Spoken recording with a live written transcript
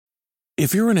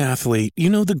If you're an athlete, you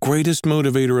know the greatest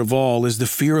motivator of all is the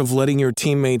fear of letting your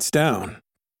teammates down.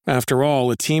 After all,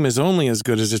 a team is only as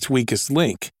good as its weakest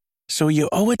link. So you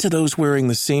owe it to those wearing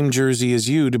the same jersey as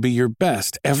you to be your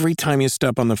best every time you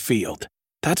step on the field.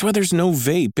 That's why there's no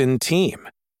vape in team.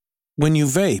 When you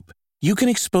vape, you can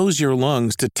expose your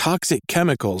lungs to toxic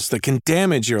chemicals that can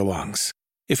damage your lungs.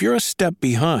 If you're a step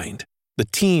behind, the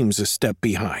team's a step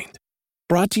behind.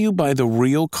 Brought to you by The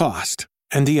Real Cost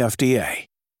and the FDA.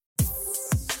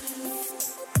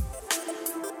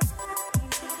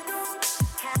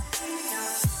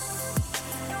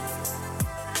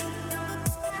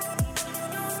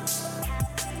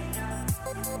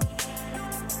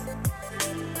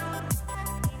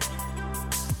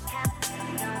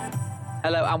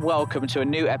 Hello and welcome to a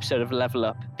new episode of Level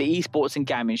Up, the esports and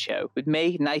gaming show, with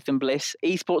me, Nathan Bliss,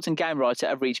 esports and game writer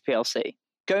at Reach PLC.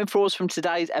 Going forwards from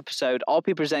today's episode, I'll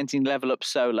be presenting Level Up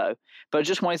solo, but I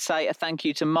just wanted to say a thank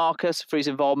you to Marcus for his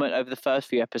involvement over the first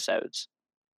few episodes.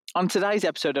 On today's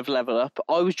episode of Level Up,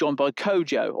 I was joined by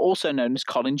Cojo, also known as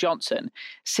Colin Johnson,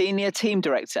 Senior Team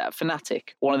Director at Fnatic,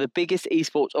 one of the biggest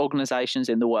esports organisations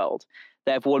in the world.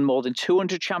 They have won more than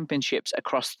 200 championships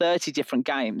across 30 different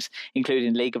games,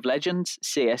 including League of Legends,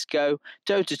 CSGO,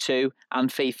 Dota 2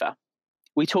 and FIFA.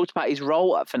 We talked about his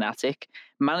role at Fnatic,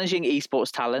 managing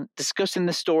esports talent, discussing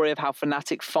the story of how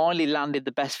Fnatic finally landed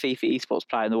the best FIFA esports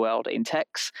player in the world in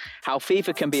Tex, how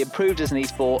FIFA can be improved as an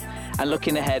esport, and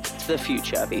looking ahead to the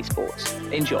future of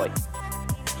esports. Enjoy.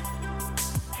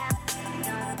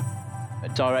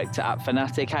 Director at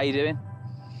Fnatic, how you doing?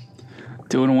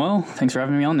 Doing well. Thanks for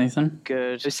having me on, Nathan.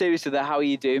 Good. So seriously, how are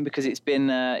you doing? Because it's been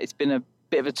a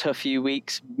bit of a tough few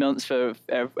weeks, months for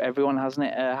everyone, hasn't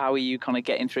it? How are you kind of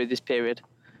getting through this period?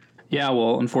 Yeah,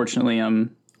 well, unfortunately,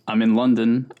 I'm in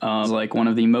London, like one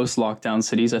of the most locked down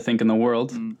cities, I think, in the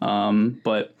world.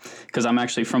 But because I'm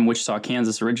actually from Wichita,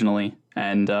 Kansas originally,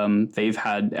 and they've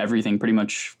had everything pretty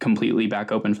much completely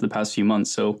back open for the past few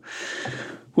months. So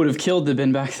would have killed to have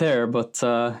been back there. But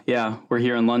yeah, we're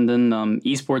here in London.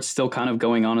 Esports still kind of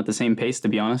going on at the same pace, to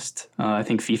be honest. I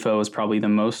think FIFA is probably the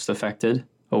most affected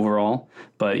overall,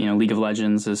 but League of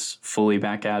Legends is fully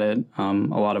back at it. A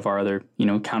lot of our other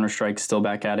Counter-Strike's still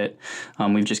back at it.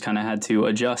 We've just kind of had to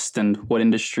adjust, and what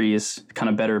industry is kind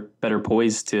of better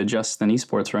poised to adjust than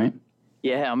esports, right?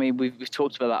 Yeah, I mean, we've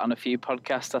talked about that on a few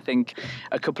podcasts. I think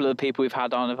a couple of the people we've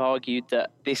had on have argued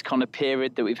that this kind of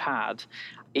period that we've had,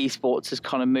 esports has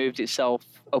kind of moved itself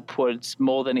upwards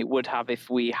more than it would have if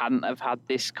we hadn't have had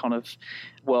this kind of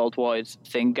worldwide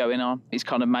thing going on. It's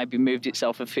kind of maybe moved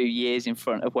itself a few years in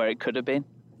front of where it could have been.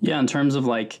 Yeah, in terms of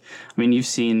you've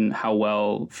seen how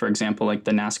well, for example, like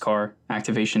the NASCAR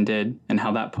activation did, and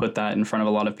how that put that in front of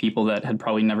a lot of people that had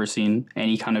probably never seen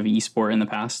any kind of esport in the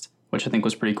past, which I think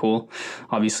was pretty cool.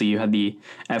 Obviously, you had the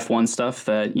F1 stuff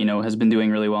that, has been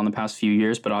doing really well in the past few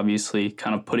years, but obviously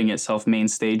kind of putting itself main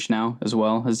stage now as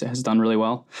well has done really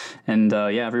well. And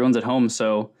yeah, everyone's at home.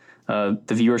 So the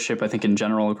viewership, I think, in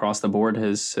general across the board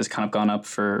has kind of gone up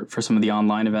for some of the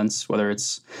online events, whether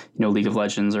it's, League of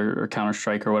Legends or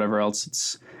Counter-Strike or whatever else.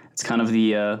 It's kind of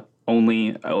the only,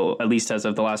 at least as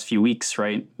of the last few weeks,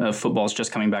 right? Football's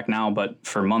just coming back now, but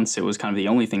for months it was kind of the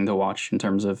only thing to watch in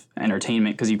terms of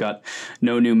entertainment, because you've got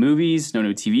no new movies, no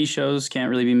new TV shows can't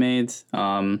really be made.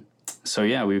 So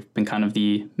yeah, we've been kind of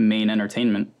the main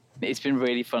entertainment. It's been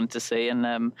really fun to see,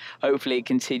 and hopefully it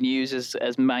continues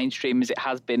as mainstream as it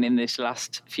has been in this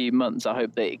last few months. I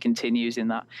hope that it continues in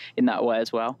that way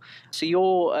as well. So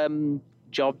your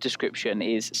job description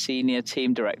is Senior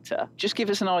Team Director. Just give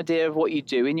us an idea of what you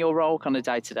do in your role kind of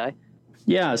day to day.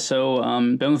 Yeah, so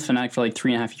been with Fnatic for like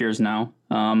 3.5 years now.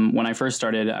 When I first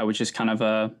started, I was just kind of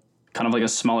like a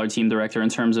smaller team director in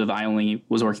terms of I only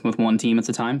was working with one team at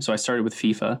the time. So I started with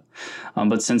FIFA.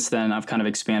 But since then, I've kind of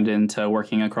expanded into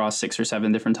working across 6 or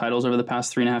 7 different titles over the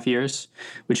past 3.5 years,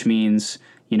 which means,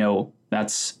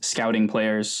 that's scouting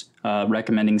players,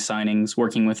 recommending signings,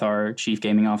 working with our chief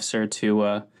gaming officer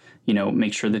to,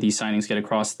 make sure that these signings get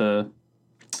across the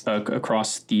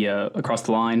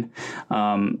line,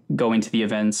 going to the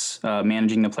events,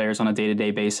 managing the players on a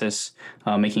day-to-day basis,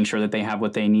 making sure that they have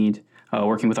what they need,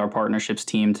 working with our partnerships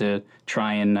team to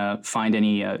try and find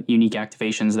any unique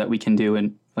activations that we can do.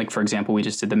 And like, for example, we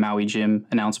just did the Maui Gym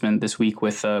announcement this week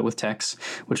with Tex,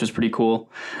 which was pretty cool.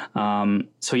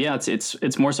 So yeah,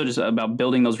 it's more so just about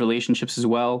building those relationships as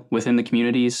well within the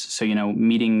communities. So,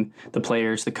 meeting the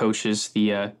players, the coaches,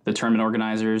 the tournament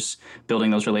organizers,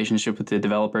 building those relationships with the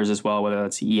developers as well, whether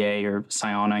that's EA or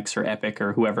Psyonix or Epic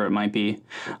or whoever it might be.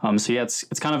 So yeah,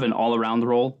 it's kind of an all around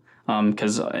role.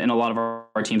 because in a lot of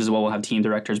our teams as well, we'll have team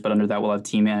directors, but under that we'll have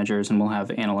team managers and we'll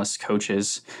have analysts,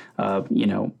 coaches,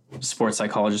 sports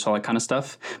psychologists, all that kind of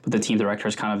stuff. But the team director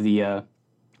is kind of the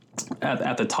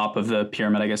at the top of the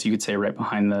pyramid, I guess you could say, right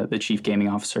behind the chief gaming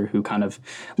officer, who kind of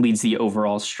leads the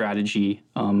overall strategy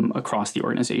across the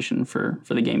organization for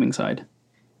the gaming side.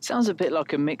 Sounds a bit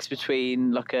like a mix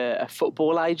between like a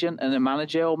football agent and a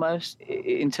manager almost,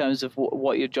 in terms of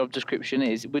what your job description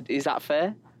is. Is that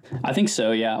fair? I think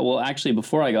so, yeah. Well, actually,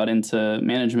 before I got into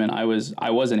management, I was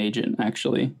an agent,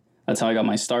 actually. That's how I got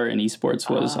my start in esports.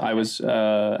 I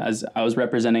was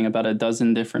representing about a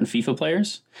dozen different FIFA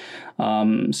players.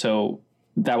 So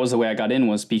that was the way I got in,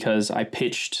 was because I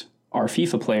pitched our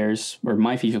FIFA players, or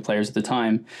my FIFA players at the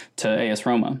time, to AS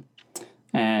Roma.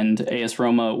 And AS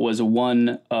Roma was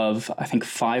one of, I think,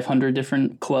 500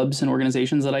 different clubs and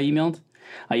organizations that I emailed.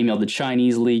 I emailed the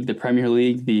Chinese league, the Premier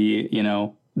League, the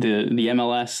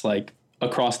MLS, like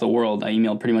across the world. I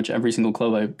emailed pretty much every single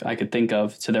club I could think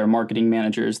of, to their marketing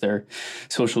managers, their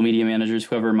social media managers,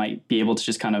 whoever might be able to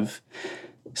just kind of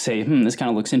say, this kind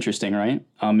of looks interesting, right?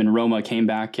 And Roma came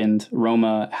back, and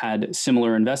Roma had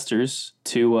similar investors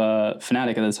to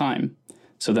Fnatic at the time.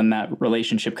 So then that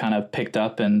relationship kind of picked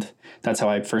up, and that's how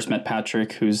I first met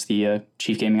Patrick, who's the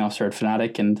chief gaming officer at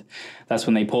Fnatic. And that's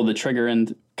when they pulled the trigger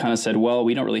and kind of said, well,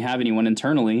 we don't really have anyone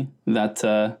internally that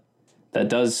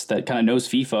kind of knows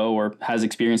FIFA or has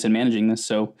experience in managing this.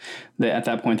 So at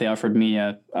that point, they offered me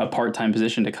a part-time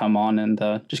position to come on and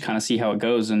just kind of see how it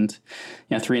goes. And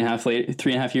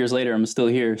 3.5 years later, I'm still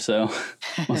here. So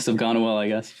must have gone well, I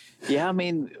guess. Yeah, I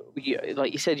mean,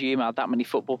 like you said, you emailed that many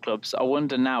football clubs. I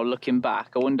wonder now, looking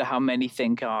back, I wonder how many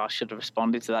think, I should have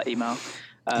responded to that email.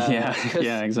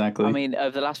 Yeah, exactly. I mean,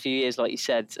 over the last few years, like you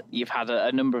said, you've had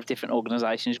a number of different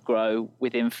organisations grow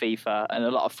within FIFA, and a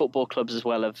lot of football clubs as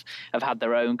well have had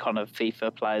their own kind of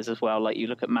FIFA players as well. Like you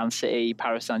look at Man City,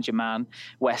 Paris Saint-Germain,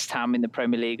 West Ham in the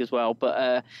Premier League as well.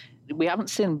 But we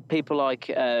haven't seen people like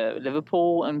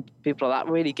Liverpool and people like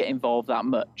that really get involved that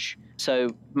much. So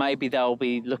maybe they'll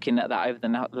be looking at that over the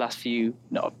next few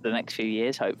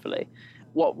years, hopefully.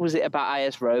 What was it about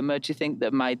AS Roma, do you think,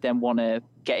 that made them want to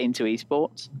get into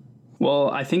esports?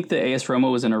 Well, I think the AS Roma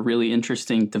was in a really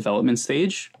interesting development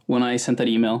stage when I sent that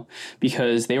email,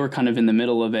 because they were kind of in the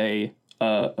middle of a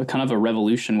kind of a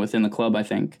revolution within the club, I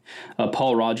think.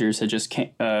 Paul Rogers had just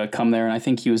come there, and I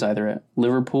think he was either at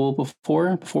Liverpool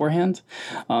beforehand.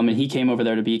 And he came over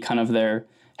there to be kind of their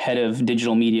head of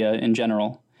digital media in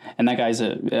general. And that guy's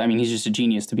he's just a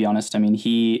genius, to be honest. I mean,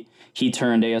 he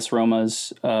turned AS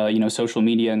Roma's, social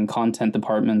media and content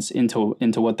departments into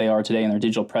what they are today in their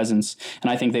digital presence. And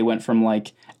I think they went from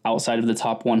like outside of the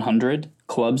top 100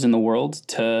 clubs in the world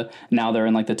to now they're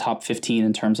in like the top 15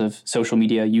 in terms of social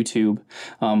media, YouTube,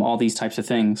 all these types of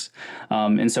things.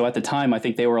 And so at the time, I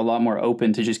think they were a lot more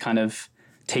open to just kind of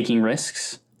taking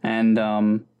risks and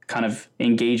kind of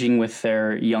engaging with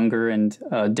their younger and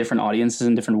different audiences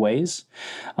in different ways.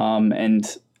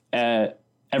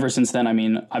 Ever since then, I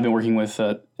mean, I've been working with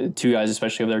two guys,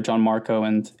 especially over there, John Marco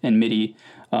and Midi,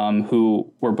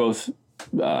 who were both,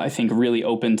 I think, really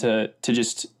open to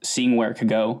just seeing where it could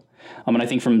go. And I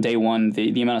think from day one,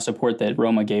 the amount of support that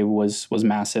Roma gave was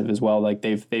massive as well. Like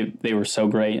they were so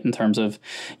great in terms of,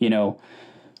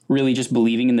 really just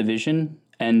believing in the vision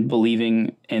and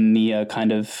believing in the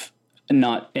kind of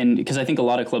because I think a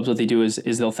lot of clubs, what they do is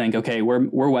they'll think, okay,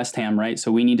 we're West Ham, right? So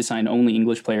we need to sign only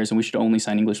English players, and we should only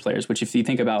sign English players. Which, if you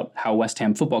think about how West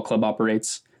Ham Football Club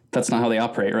operates, that's not how they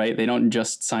operate, right? They don't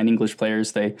just sign English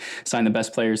players; they sign the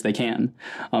best players they can.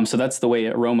 So that's the way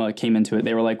Roma came into it.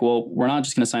 They were like, well, we're not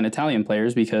just going to sign Italian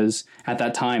players, because at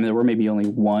that time there were maybe only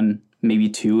one, maybe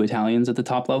two Italians at the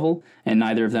top level, and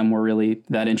neither of them were really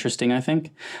that interesting, I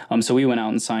think. So we went out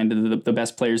and signed the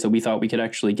best players that we thought we could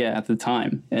actually get at the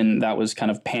time, and that was kind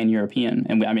of pan-European.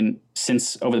 And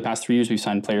since over the past 3 years, we've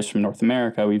signed players from North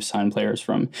America, we've signed players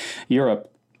from Europe,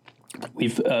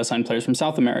 we've signed players from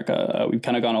South America. We've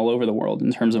kind of gone all over the world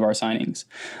in terms of our signings.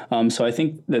 So I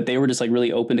think that they were just like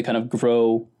really open to kind of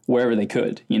grow wherever they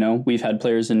could. We've had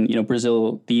players in,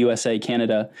 Brazil, the USA,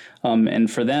 Canada.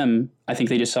 And for them, I think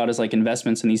they just saw it as like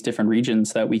investments in these different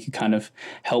regions that we could kind of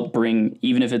help bring,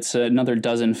 even if it's another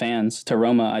dozen fans to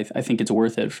Roma. I think it's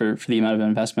worth it for the amount of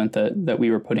investment that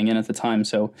we were putting in at the time.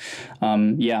 So,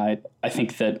 I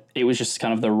think that it was just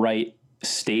kind of the right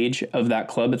stage of that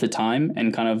club at the time,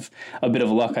 and kind of a bit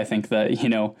of luck. I think that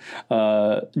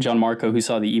John Marco, who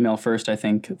saw the email first, I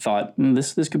think thought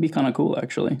this could be kind of cool,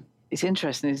 actually. It's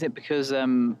interesting, isn't it? Because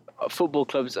football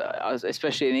clubs,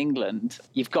 especially in England,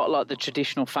 you've got like the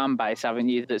traditional fan base, haven't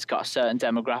you, that's got a certain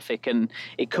demographic, and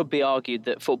it could be argued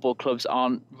that football clubs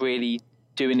aren't really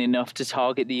doing enough to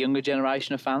target the younger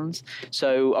generation of fans.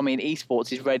 So, I mean,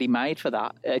 esports is ready made for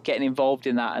that. Getting involved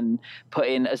in that and put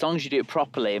in, as long as you do it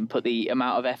properly and put the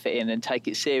amount of effort in and take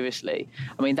it seriously,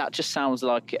 I mean, that just sounds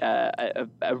like a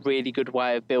really good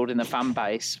way of building a fan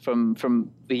base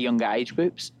from the younger age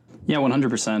groups. Yeah,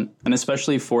 100%. And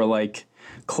especially for like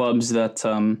clubs that,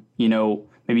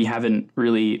 maybe haven't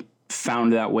really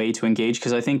found that way to engage,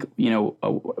 because I think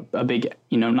a big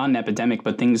not an epidemic,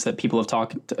 but things that people have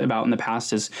talked about in the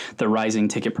past is the rising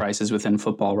ticket prices within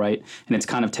football, right? And it's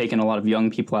kind of taken a lot of young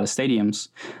people out of stadiums.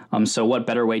 So what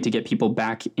better way to get people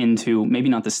back into maybe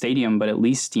not the stadium, but at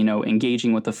least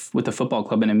engaging with the football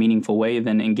club in a meaningful way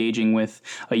than engaging with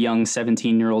a young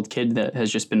 17-year-old kid that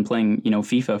has just been playing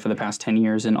FIFA for the past 10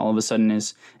 years and all of a sudden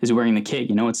is wearing the kit.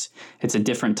 It's a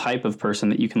different type of person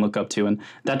that you can look up to, and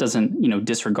that doesn't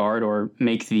disregard or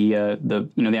make the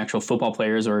actual football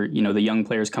players or the young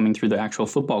players coming through the actual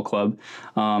football club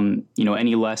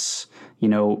any less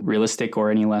realistic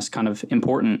or any less kind of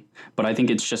important. But I think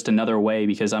it's just another way,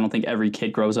 because I don't think every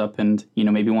kid grows up and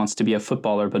maybe wants to be a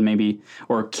footballer, but maybe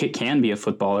or can be a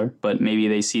footballer, but maybe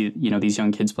they see these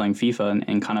young kids playing FIFA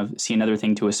and kind of see another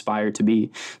thing to aspire to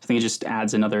be. So I think it just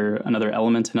adds another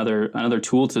element, another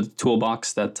tool to the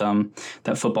toolbox that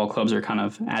football clubs are kind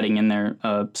of adding in there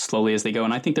slowly as they go.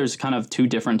 And I think there's kind of two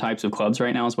different types of clubs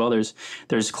right now as well.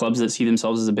 There's clubs that see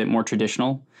themselves as a bit more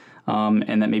traditional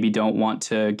and that maybe don't want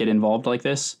to get involved like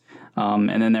this.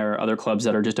 And then there are other clubs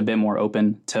that are just a bit more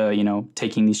open to,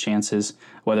 taking these chances,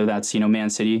 whether that's, Man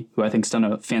City, who I think's done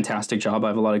a fantastic job. I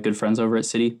have a lot of good friends over at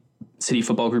City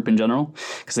Football Group in general,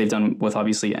 because they've done with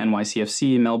obviously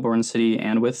NYCFC, Melbourne City,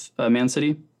 and with Man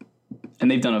City. And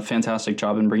they've done a fantastic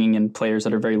job in bringing in players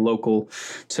that are very local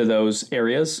to those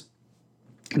areas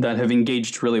that have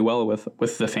engaged really well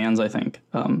with the fans, I think.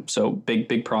 So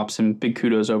big props and big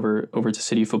kudos over to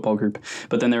City Football Group.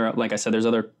 But then there are, like I said, there's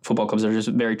other football clubs that are just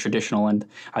very traditional, and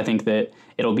I think that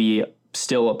it'll be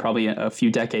still probably a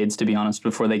few decades, to be honest,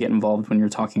 before they get involved when you're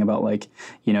talking about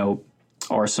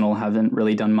Arsenal haven't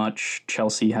really done much.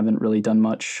 Chelsea haven't really done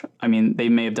much. I mean, they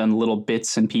may have done little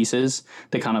bits and pieces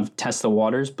to kind of test the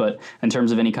waters, but in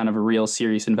terms of any kind of a real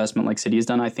serious investment like City has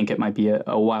done, I think it might be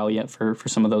a while yet for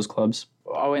some of those clubs.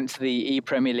 I went to the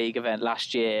E-Premier League event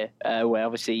last year where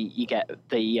obviously you get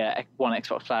the one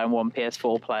Xbox player and one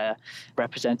PS4 player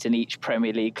representing each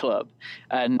Premier League club.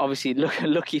 And obviously,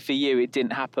 lucky for you, it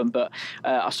didn't happen, but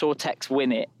I saw Tex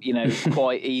win it,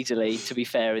 quite easily, to be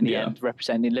fair, in the end,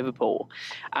 representing Liverpool.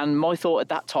 And my thought at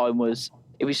that time was,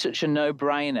 it was such a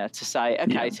no-brainer to say,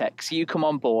 okay, Tex, you come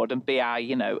on board and be our,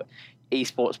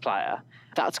 esports player.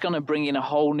 That's going to bring in a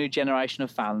whole new generation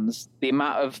of fans. The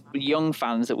amount of young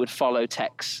fans that would follow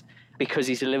Tex because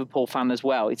he's a Liverpool fan as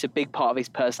well. It's a big part of his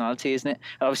personality, isn't it?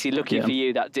 And obviously, lucky for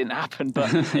you, that didn't happen.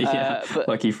 But, but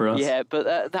lucky for us. Yeah,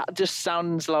 but that just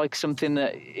sounds like something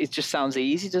that it just sounds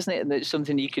easy, doesn't it? And it's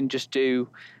something you can just do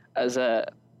as a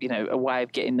way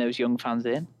of getting those young fans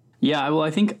in. Yeah, well,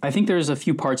 I think there's a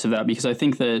few parts of that, because I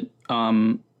think that.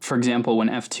 For example, when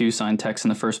F2 signed Tex in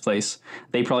the first place,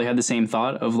 they probably had the same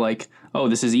thought of like, oh,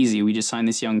 this is easy. We just signed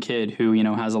this young kid who,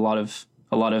 has a lot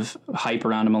of hype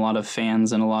around him, a lot of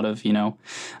fans, and a lot of,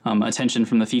 attention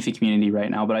from the FIFA community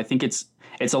right now. But I think it's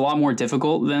a lot more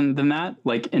difficult than that,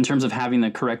 like in terms of having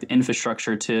the correct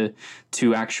infrastructure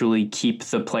to actually keep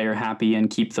the player happy and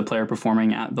keep the player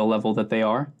performing at the level that they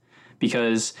are.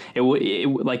 Because it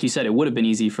like you said, it would have been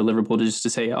easy for Liverpool to just to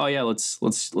say, oh yeah, let's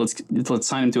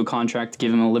sign him to a contract,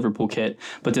 give him a Liverpool kit.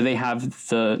 But do they have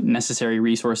the necessary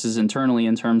resources internally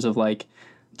in terms of like,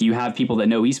 do you have people that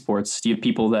know esports? Do you have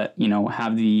people that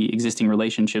have the existing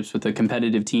relationships with the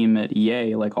competitive team at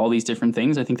EA? Like all these different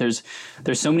things. I think there's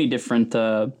so many different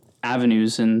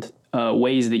avenues and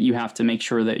ways that you have to make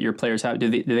sure that your players have.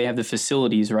 Do they have the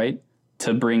facilities, right?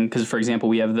 To bring, because for example,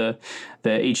 we have the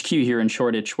HQ here in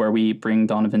Shoreditch where we bring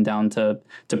Donovan down to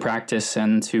practice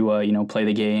and to play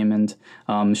the game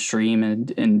and stream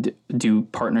and do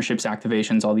partnerships,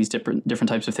 activations, all these different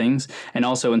types of things. And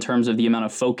also in terms of the amount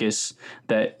of focus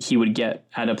that he would get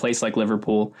at a place like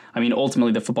Liverpool. I mean,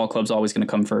 ultimately the football club's always going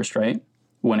to come first, right?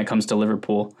 When it comes to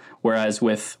Liverpool, whereas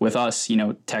with us,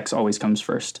 Tex always comes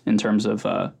first in terms of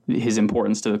his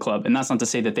importance to the club. And that's not to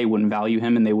say that they wouldn't value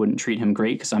him and they wouldn't treat him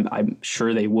great, because I'm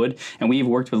sure they would. And we've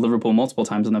worked with Liverpool multiple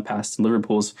times in the past, and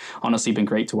Liverpool's honestly been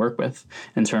great to work with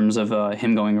in terms of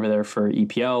him going over there for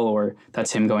EPL, or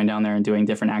that's him going down there and doing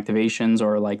different activations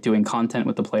or like doing content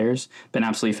with the players. Been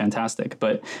absolutely fantastic.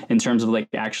 But in terms of like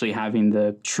actually having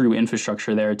the true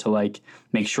infrastructure there to like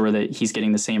make sure that he's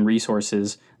getting the same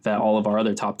resources that all of our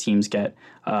other top teams get.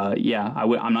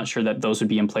 I'm not sure that those would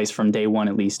be in place from day one,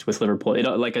 at least with Liverpool.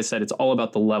 Like I said, it's all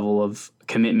about the level of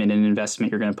commitment and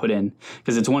investment you're going to put in,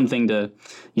 because it's one thing to,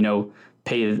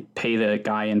 pay the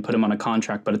guy and put him on a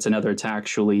contract, but it's another to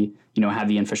actually, have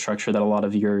the infrastructure that a lot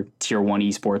of your tier 1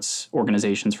 esports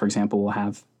organizations, for example, will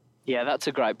have. Yeah, that's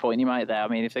a great point you make there. I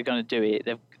mean, if they're going to do it,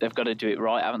 they've got to do it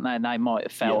right, haven't they? And they might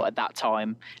have felt at that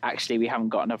time, actually, we haven't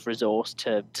got enough resource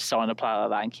to sign a player like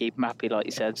that and keep him happy, like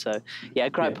you said. So,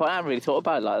 great point. I haven't really thought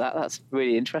about it like that. That's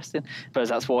really interesting. I suppose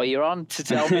that's why you're on, to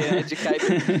tell me and educate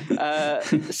me.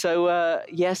 So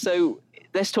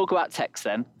let's talk about Tex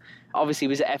then. Obviously, he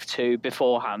was at F2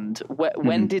 beforehand.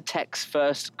 When did Tex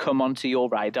first come onto your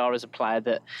radar as a player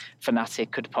that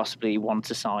Fnatic could possibly want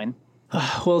to sign?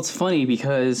 Well, it's funny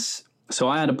because,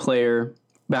 I had a player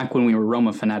back when we were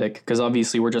Roma Fnatic, because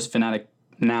obviously we're just Fnatic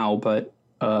now, but,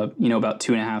 for about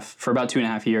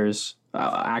 2.5 years,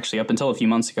 actually up until a few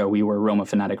months ago, we were Roma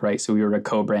Fnatic, right? So we were a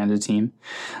co-branded team.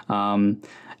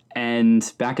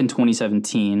 And back in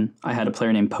 2017, I had a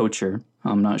player named Poacher.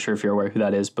 I'm not sure if you're aware who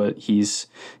that is, but he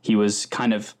was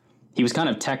kind of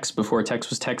Tex before Tex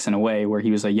was Tex in a way, where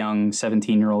he was a young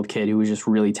 17-year-old kid who was just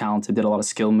really talented, did a lot of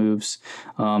skill moves,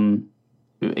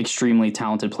 extremely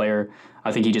talented player.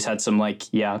 I think he just had some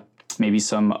maybe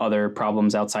some other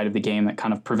problems outside of the game that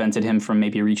kind of prevented him from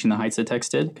maybe reaching the heights that Tex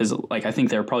did. Because I think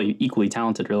they're probably equally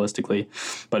talented realistically,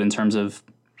 but in terms of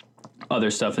other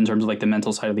stuff, in terms of the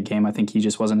mental side of the game, I think he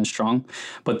just wasn't as strong.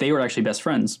 But they were actually best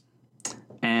friends.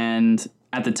 And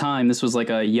at the time, this was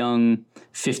a young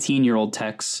 15-year-old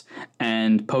Tex,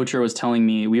 and Poacher was telling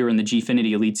me we were in the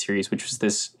Gfinity Elite Series, which was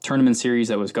this tournament series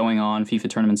that was going on,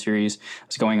 FIFA tournament series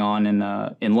was going on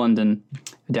in London,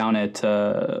 down at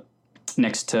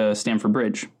next to Stamford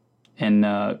Bridge, and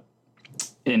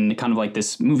in kind of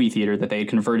this movie theater that they had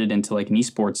converted into an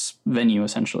esports venue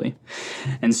essentially.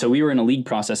 And so we were in a league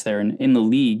process there, and in the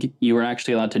league you were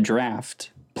actually allowed to draft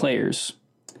players.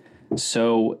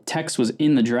 So Tex was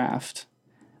in the draft,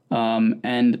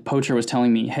 and Poacher was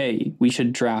telling me, hey, we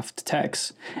should draft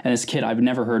Tex. And this kid I've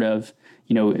never heard of,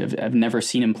 I've never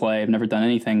seen him play, I've never done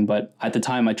anything, but at the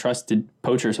time I trusted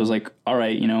Poacher, so I was like, all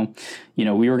right,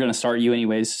 we were going to start you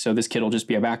anyways, so this kid will just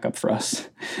be a backup for us.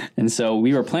 And so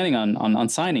we were planning on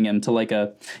signing him to probably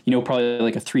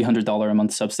a $300 a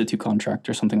month substitute contract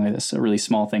or something like this, a really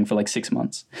small thing for 6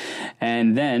 months.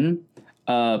 And then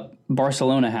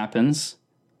Barcelona happens,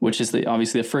 which is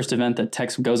obviously the first event that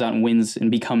Tex goes out and wins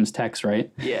and becomes Tex,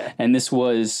 right? Yeah. And this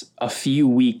was a few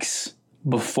weeks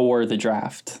before the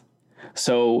draft.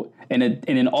 So in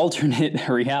an alternate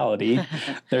reality,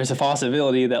 there's a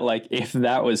possibility that if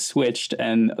that was switched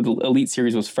and the Elite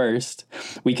Series was first,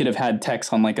 we could have had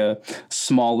Tex on a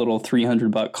small little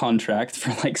 $300 contract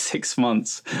for 6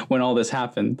 months when all this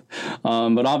happened.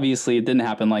 But obviously it didn't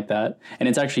happen like that. And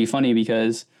it's actually funny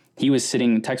because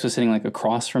Tex was sitting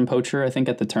across from Poacher, I think,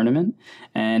 at the tournament.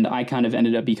 And I kind of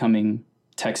ended up becoming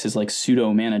Tex's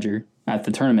pseudo manager at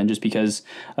the tournament, just because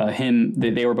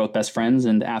they were both best friends.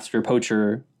 And after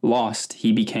Poacher lost,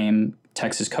 he became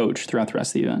Tex's coach throughout the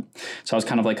rest of the event. So I was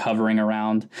kind of hovering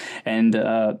around. And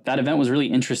that event was really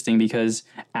interesting because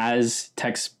as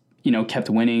Tex,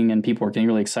 kept winning and people were getting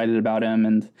really excited about him,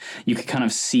 and you could kind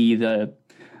of see the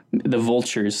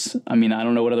vultures. I mean, I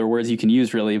don't know what other words you can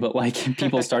use really, but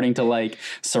people starting to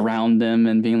surround them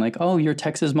and being like, oh, you're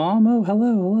Tex's mom? Oh,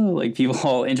 hello. People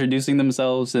all introducing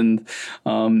themselves and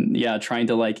trying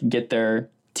to get their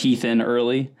teeth in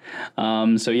early.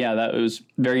 That was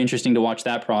very interesting to watch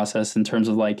that process in terms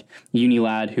of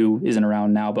Unilad, who isn't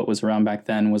around now, but was around back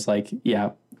then, was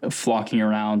flocking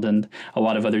around, and a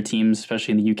lot of other teams,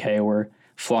 especially in the UK, were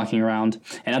flocking around.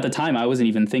 And at the time, I wasn't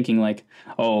even thinking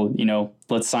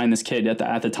let's sign this kid.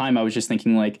 At the time, I was just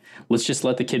thinking let's just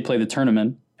let the kid play the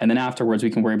tournament, and then afterwards we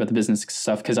can worry about the business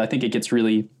stuff. Because I think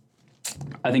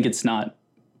it's not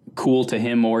cool to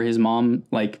him or his mom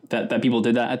that people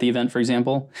did that at the event, for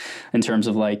example, in terms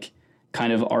of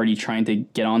kind of already trying to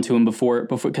get onto him before,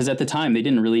 because at the time they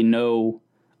didn't really know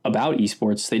about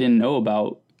esports. They didn't know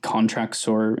about contracts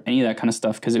or any of that kind of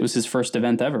stuff, because it was his first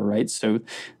event ever, right? So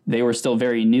they were still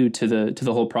very new to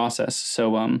the whole process.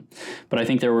 So but I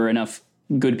think there were enough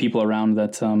good people around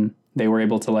that they were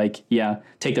able to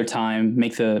take their time,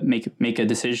 make a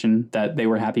decision that they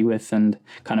were happy with, and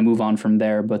kind of move on from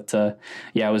there. But it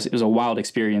was a wild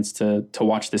experience to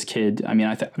watch this kid. I mean,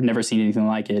 I've never seen anything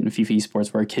like it in FIFA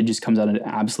esports, where a kid just comes out of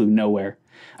absolute nowhere.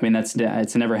 I mean,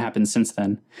 it's never happened since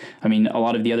then. I mean, a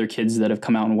lot of the other kids that have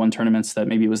come out and won tournaments that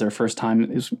maybe it was their first time,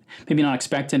 it was maybe not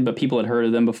expected, but people had heard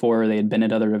of them before, they had been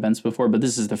at other events before. But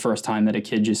this is the first time that a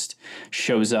kid just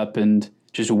shows up and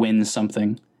just wins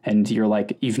something and you're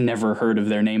like, you've never heard of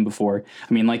their name before.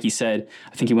 I mean, like you said,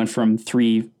 I think he went from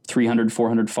 300,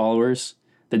 400 followers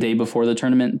the day before the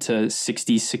tournament to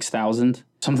 66,000,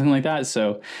 something like that.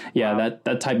 So yeah, wow.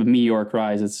 that type of meteoric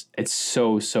rise, it's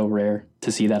so rare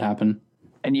to see that happen.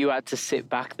 And you had to sit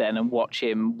back then and watch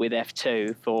him with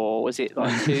F2 for, was it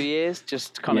like 2 years?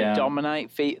 Just kind of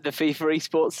dominate the FIFA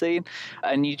esports scene.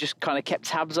 And you just kind of kept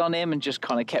tabs on him and just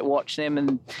kind of kept watching him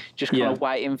and just kind of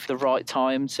waiting for the right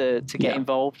time to get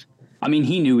involved. I mean,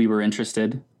 he knew we were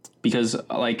interested because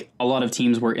like a lot of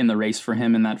teams were in the race for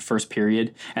him in that first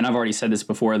period. And I've already said this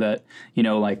before that, you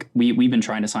know, like we've been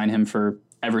trying to sign him for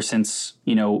ever since,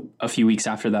 you know, a few weeks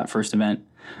after that first event.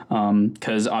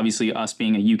 Because obviously us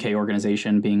being a UK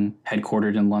organization, being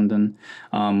headquartered in London,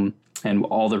 and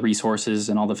all the resources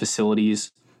and all the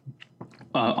facilities,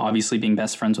 obviously being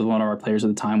best friends with one of our players at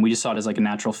the time, we just saw it as like a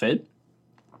natural fit.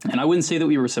 And I wouldn't say that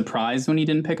we were surprised when he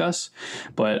didn't pick us,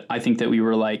 but I think that we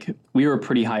were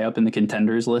pretty high up in the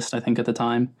contenders list, I think, at the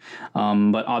time.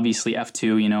 But obviously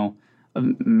F2, you know, a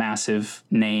massive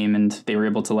name, and they were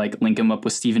able to like link him up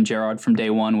with Steven Gerrard from day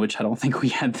one, which I don't think we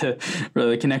had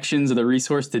the connections or the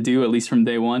resource to do, at least from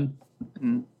day one.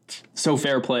 Mm. So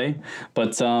fair play.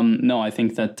 But no, I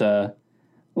think that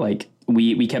like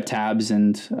we kept tabs,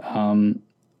 and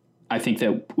I think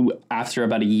that after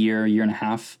about a year and a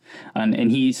half, and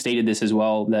he stated this as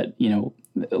well, that, you know,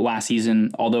 last season,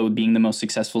 although being the most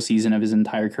successful season of his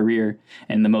entire career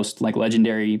and the most like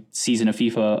legendary season of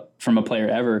FIFA from a player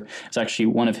ever, it's actually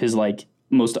one of his like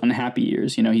most unhappy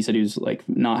years. You know, he said he was like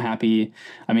not happy.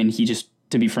 I mean, he just,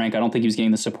 to be frank, I don't think he was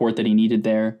getting the support that he needed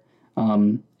there.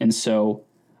 And so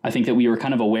I think that we were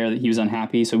kind of aware that he was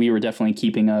unhappy. So we were definitely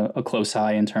keeping a close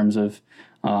eye in terms of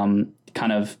kind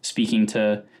of speaking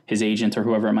to his agent or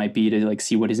whoever it might be to like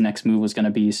see what his next move was going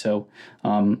to be. So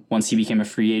once he became a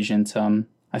free agent,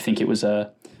 I think it was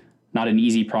not an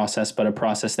easy process, but a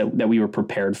process that we were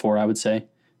prepared for, I would say,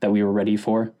 that we were ready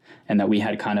for, and that we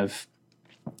had kind of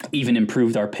even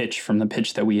improved our pitch from the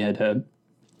pitch that we had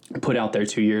put out there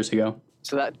 2 years ago.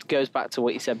 So that goes back to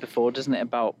what you said before, doesn't it,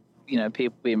 about, you know,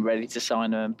 people being ready to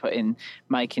sign them and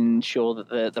making sure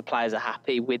that the players are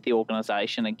happy with the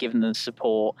organisation and giving them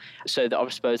support. So that I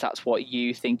suppose that's what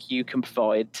you think you can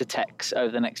provide to Tex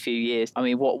over the next few years. I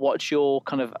mean, what's your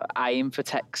kind of aim for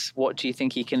Tex? What do you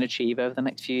think he can achieve over the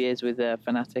next few years with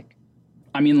Fnatic?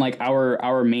 I mean, like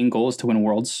our main goal is to win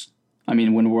Worlds. I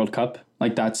mean, win a World Cup.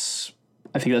 Like I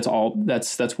think that's all.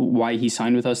 That's why he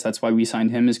signed with us. That's why we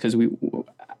signed him, is because we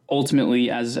ultimately,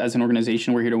 as an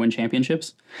organization, we're here to win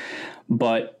championships.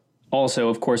 But also,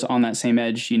 of course, on that same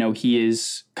edge, you know, he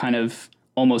is kind of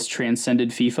almost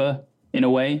transcended FIFA in a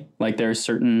way. Like there are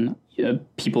certain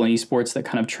people in esports that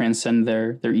kind of transcend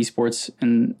their esports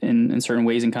in certain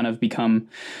ways and kind of become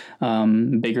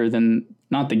bigger than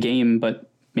not the game, but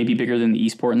maybe bigger than the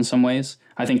esport in some ways.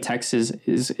 I think Tex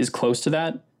is close to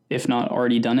that, if not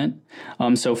already done it.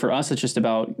 So for us, it's just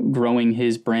about growing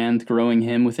his brand, growing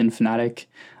him within Fnatic,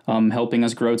 helping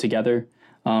us grow together,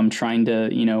 trying to,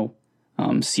 you know,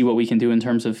 see what we can do in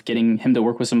terms of getting him to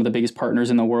work with some of the biggest partners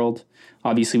in the world.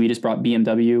 Obviously, we just brought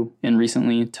BMW in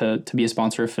recently to be a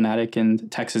sponsor of Fnatic,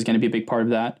 and Tex is going to be a big part of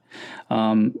that.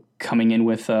 Coming in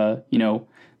with, you know,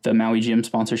 the Maui Gym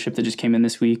sponsorship that just came in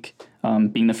this week,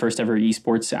 being the first ever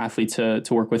esports athlete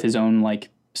to work with his own like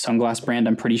sunglass brand,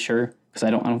 I'm pretty sure. Because I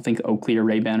don't think Oakley or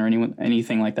Ray-Ban or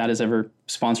anything like that has ever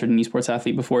sponsored an esports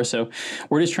athlete before. So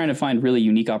we're just trying to find really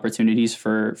unique opportunities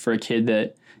for a kid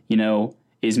that, you know,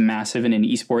 is massive in an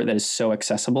esport that is so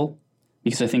accessible.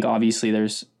 Because I think obviously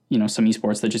there's, you know, some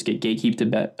esports that just get gatekeeped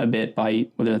a bit by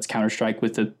whether that's Counter-Strike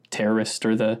with the terrorist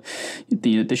or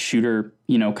the shooter,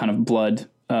 you know, kind of blood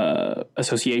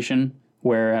association,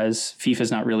 whereas FIFA's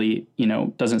not really, you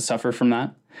know, doesn't suffer from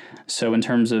that. So in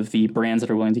terms of the brands that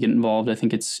are willing to get involved, I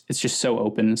think it's just so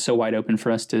open, so wide open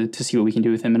for us to see what we can do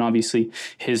with him. And obviously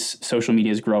his social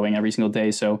media is growing every single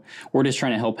day. So we're just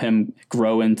trying to help him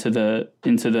grow into the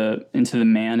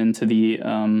man, into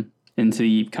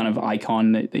the kind of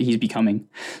icon that he's becoming.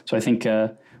 So I think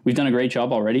we've done a great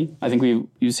job already. I think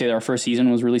you'd say that our first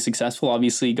season was really successful.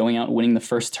 Obviously, going out and winning the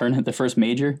first tournament, the first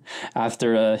major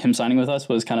after him signing with us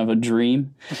was kind of a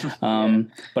dream.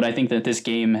 But I think that this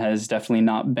game has definitely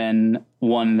not been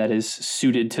one that is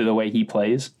suited to the way he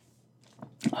plays.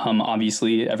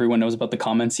 Obviously, everyone knows about the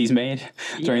comments he's made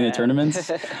during the tournaments.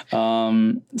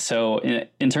 So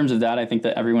in terms of that, I think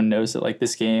that everyone knows that like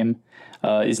this game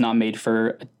is not made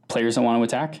for players that want to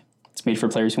attack. It's made for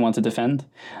players who want to defend.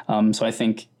 So I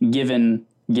think given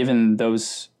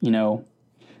those, you know,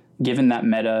 given that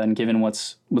meta and given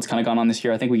what's kind of gone on this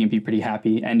year, I think we can be pretty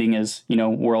happy ending as,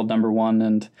 world number one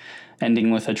and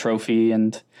ending with a trophy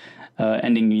and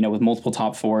ending, with multiple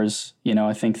top fours.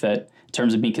 I think that in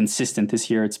terms of being consistent this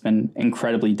year, it's been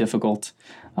incredibly difficult.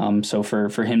 So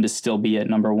for him to still be at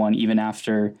number one, even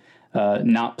after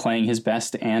not playing his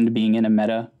best and being in a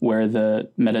meta where the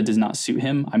meta does not suit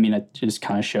him, I mean, it just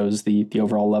kind of shows the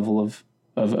overall level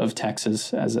of Tex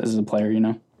as a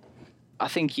player, I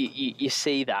think you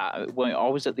see that when I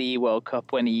was at the World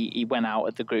Cup when he went out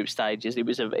at the group stages, it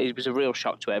was a real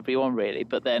shock to everyone really.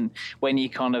 But then when you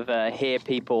kind of hear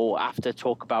people after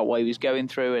talk about what he was going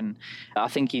through, and I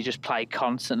think he just played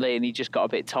constantly and he just got a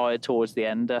bit tired towards the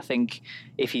end. I think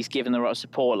if he's given the right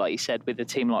support, like you said, with a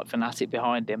team like Fnatic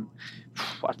behind him,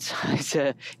 it's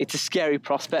a scary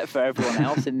prospect for everyone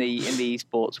else in the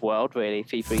esports world, really,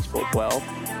 FIFA esports world.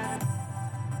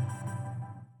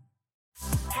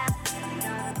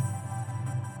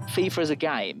 FIFA as a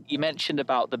game, you mentioned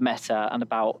about the meta and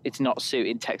about it's not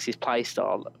suiting Tex's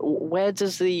playstyle. Where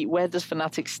does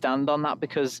Fnatic stand on that?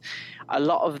 Because a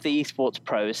lot of the esports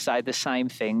pros say the same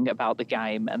thing about the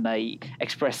game and they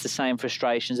express the same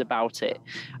frustrations about it.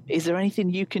 Is there anything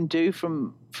you can do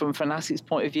from Fnatic's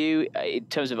point of view in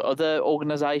terms of other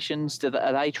organisations?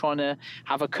 Are they trying to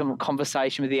have a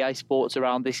conversation with EA Sports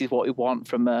around this is what we want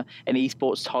from an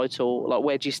esports title? Like,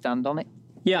 where do you stand on it?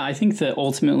 Yeah, I think that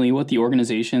ultimately what the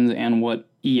organizations and what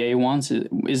EA wants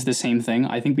is the same thing.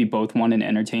 I think we both want an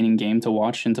entertaining game to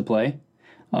watch and to play.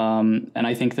 And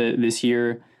I think that this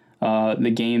year,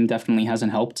 the game definitely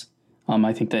hasn't helped.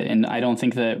 I think that, and I don't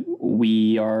think that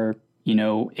we are,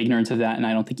 ignorant of that. And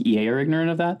I don't think EA are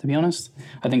ignorant of that, to be honest.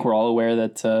 I think we're all aware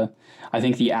that I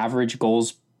think the average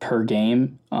goals per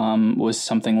game was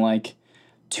something like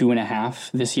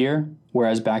 2.5 this year,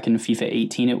 whereas back in FIFA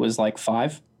 18, it was like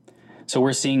 5. So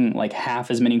we're seeing like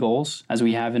half as many goals as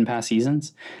we have in past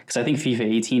seasons. Because I think FIFA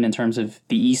 18, in terms of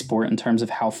the esport, in terms of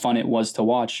how fun it was to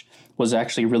watch, was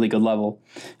actually a really good level.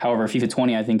 However, FIFA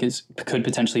 20, I think, could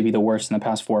potentially be the worst in the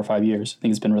past 4 or 5 years. I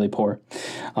think it's been really poor.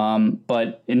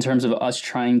 But in terms of us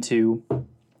trying to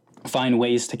find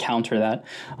ways to counter that,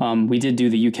 we did do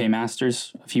the UK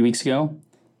Masters a few weeks ago,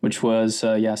 which was,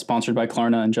 sponsored by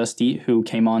Klarna and Just Eat, who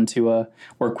came on to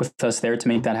work with us there to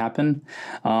make that happen.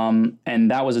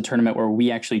 And that was a tournament where we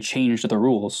actually changed the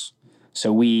rules.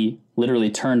 So we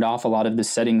literally turned off a lot of the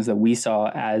settings that we saw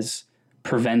as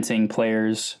preventing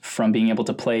players from being able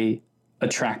to play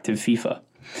attractive FIFA.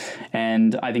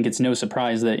 And I think it's no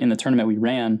surprise that in the tournament we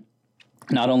ran,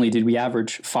 not only did we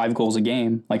average 5 goals a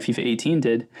game like FIFA 18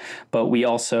 did, but we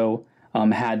also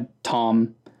had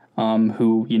Tom,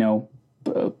 who,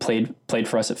 played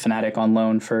for us at Fnatic on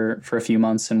loan for a few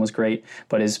months and was great,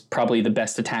 but is probably the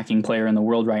best attacking player in the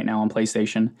world right now on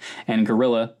PlayStation. And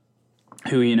Gorilla,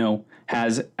 who,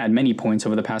 has at many points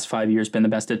over the past 5 years been the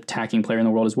best attacking player in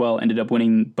the world as well, ended up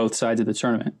winning both sides of the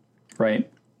tournament, right?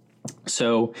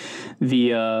 So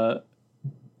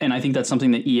and I think that's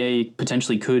something that EA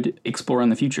potentially could explore in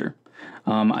the future.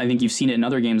 I think you've seen it in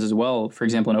other games as well. For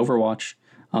example, in Overwatch,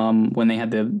 when they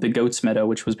had the GOATS meta,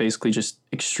 which was basically just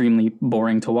extremely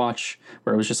boring to watch,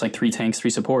 where it was just like 3 tanks, 3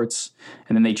 supports,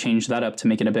 and then they changed that up to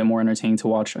make it a bit more entertaining to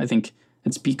watch. I think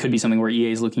could be something where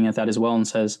EA is looking at that as well and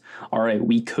says, all right,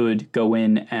 we could go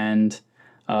in and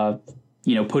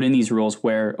put in these rules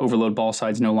where overload ball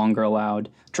sides no longer allowed,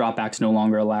 drop backs no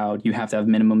longer allowed. You have to have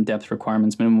minimum depth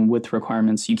requirements, minimum width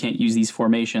requirements. You can't use these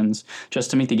formations,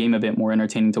 just to make the game a bit more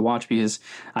entertaining to watch, because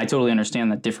I totally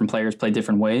understand that different players play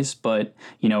different ways. But,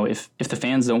 if the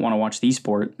fans don't want to watch the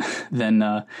esport, then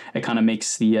it kind of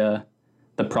makes the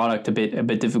product a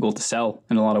bit difficult to sell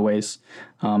in a lot of ways,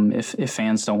 if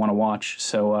fans don't want to watch.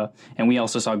 So and we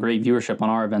also saw great viewership on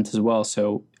our event as well.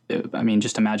 So I mean,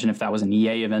 just imagine if that was an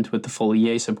EA event with the full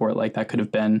EA support, like that could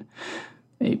have been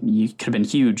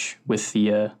huge with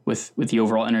the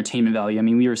overall entertainment value. I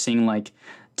mean, we were seeing like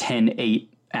 10-8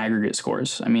 aggregate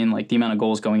scores. I mean, like the amount of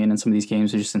goals going in some of these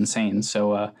games is just insane.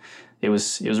 So it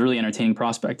was a really entertaining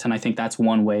prospect, and I think that's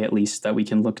one way at least that we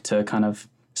can look to kind of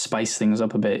spice things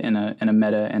up a bit in a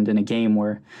meta and in a game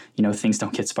where things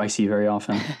don't get spicy very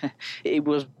often. It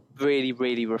was really,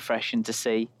 really refreshing to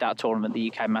see that tournament,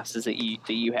 the UK Masters that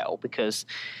you held, because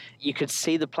you could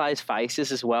see the players'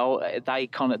 faces as well.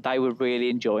 They were really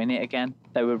enjoying it again.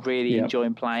 They were really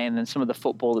enjoying playing, and some of the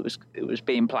football that was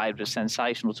being played was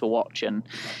sensational to watch, and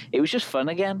it was just fun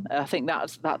again. I think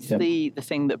that's the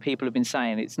thing that people have been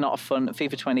saying. It's not fun.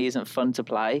 FIFA 20 isn't fun to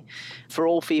play. For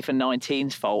all FIFA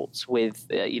 19's faults with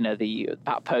the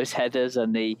back post headers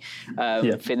and the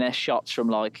finesse shots from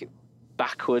like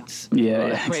backwards, Yeah,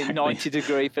 exactly.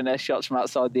 90-degree finesse shots from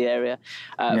outside the area,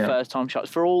 first time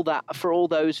shots. For all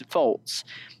those faults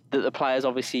that the players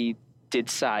obviously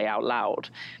did say out loud,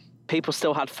 people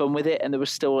still had fun with it, and there was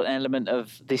still an element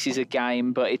of this is a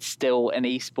game, but it's still an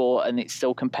esport, and it's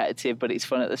still competitive, but it's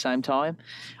fun at the same time.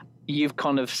 You've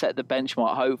kind of set the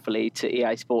benchmark, hopefully, to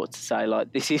EA Sports to say,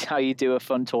 like, this is how you do a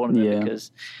fun tournament,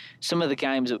 because some of the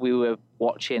games that we were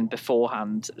watching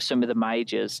beforehand, some of the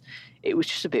majors, it was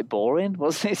just a bit boring,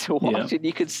 wasn't it, to watch? And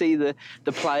you could see the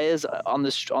players on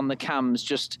the cams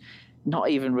just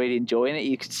not even really enjoying it.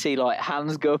 You could see like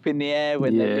hands go up in the air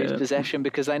when they lose possession,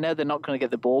 because they know they're not going to get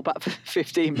the ball back for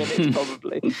 15 minutes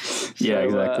probably. Yeah,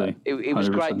 exactly. It was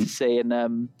great to see,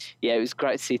 and it was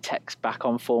great to see Tex back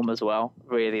on form as well,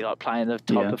 really like playing the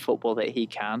type of football that he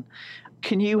can.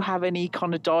 Can you have any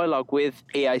kind of dialogue with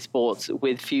EA Sports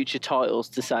with future titles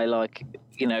to say, like,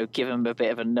 you know, give them a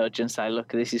bit of a nudge and say, look,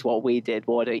 this is what we did,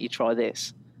 why don't you try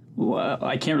this? Well,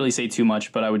 I can't really say too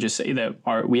much, but I would just say that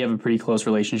we have a pretty close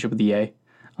relationship with EA,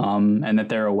 and that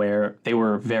they're aware. They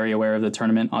were very aware of the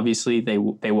tournament. Obviously,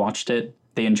 they watched it,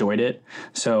 they enjoyed it.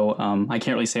 So I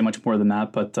can't really say much more than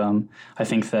that. But I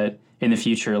think that in the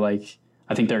future, like,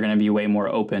 I think they're going to be way more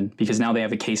open, because now they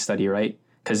have a case study, right?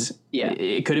 Because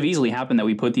it could have easily happened that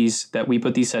we put these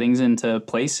settings into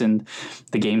place and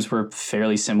the games were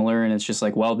fairly similar, and it's just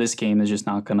like, well, this game is just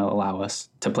not going to allow us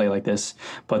to play like this.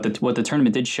 But what the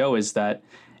tournament did show is that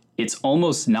it's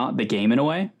almost not the game in a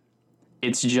way.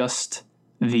 It's just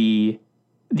the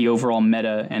overall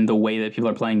meta and the way that people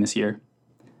are playing this year.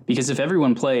 Because if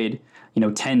everyone played,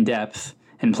 10 depth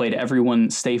and played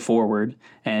everyone stay forward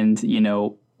and,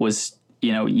 was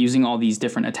using all these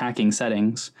different attacking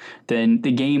settings, then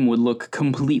the game would look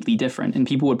completely different, and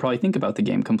people would probably think about the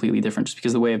game completely different just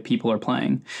because of the way people are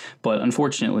playing. But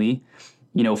unfortunately,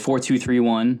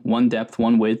 4-2-3-1, one depth,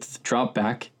 one width, drop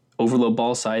back, overload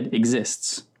ball side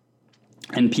exists.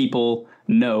 And people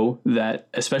know that,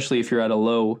 especially if you're at a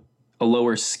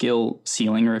lower skill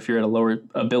ceiling, or if you're at a lower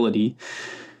ability,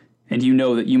 and you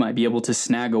know that you might be able to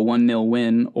snag a 1-0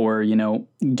 win or,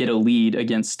 get a lead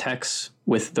against Tex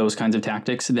with those kinds of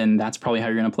tactics, then that's probably how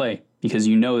you're going to play. Because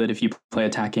you know that if you play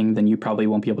attacking, then you probably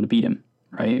won't be able to beat him,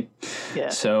 right? Yeah.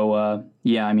 So,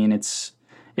 I mean, it's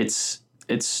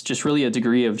just really a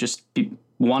degree of just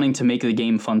wanting to make the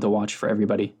game fun to watch for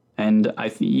everybody. And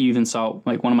you even saw,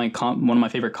 like, one of my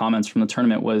favorite comments from the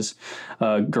tournament was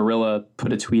Gorilla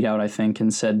put a tweet out, I think,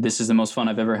 and said, "This is the most fun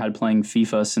I've ever had playing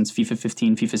FIFA since FIFA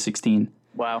 15, FIFA 16."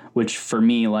 Wow. Which for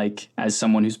me, like, as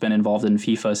someone who's been involved in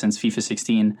FIFA since FIFA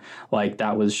 16, like,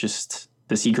 that was just,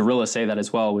 to see Gorilla say that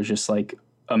as well was just, like,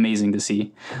 amazing to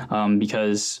see,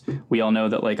 because we all know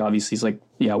that, like, obviously he's, like,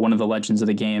 one of the legends of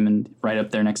the game and right up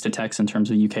there next to Tex in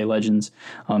terms of UK legends.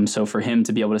 So for him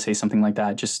to be able to say something like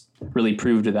that just really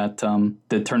proved that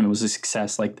the tournament was a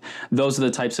success. Like, those are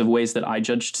the types of ways that I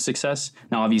judged success.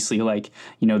 Now, obviously, like,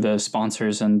 the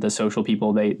sponsors and the social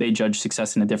people, they judge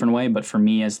success in a different way. But for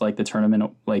me, as, like, the tournament,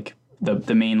 like,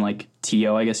 the main, like,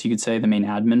 TO, I guess you could say, the main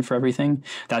admin for everything,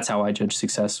 that's how I judge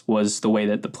success, was the way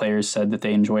that the players said that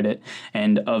they enjoyed it.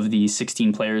 And of the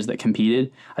 16 players that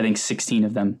competed, I think 16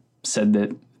 of them said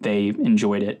that they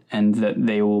enjoyed it and that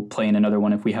they will play in another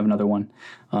one if we have another one.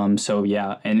 And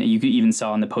you could even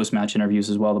saw in the post-match interviews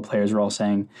as well, the players were all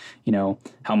saying,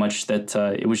 how much that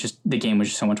it was just, the game was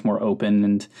just so much more open,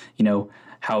 and,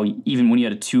 how even when you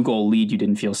had a 2-goal lead, you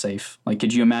didn't feel safe. Like,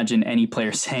 could you imagine any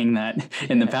player saying that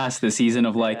in the past this season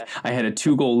of, like, I had a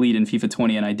 2-goal lead in FIFA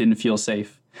 20 and I didn't feel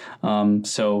safe.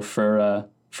 So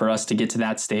for us to get to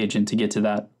that stage and to get to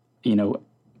that,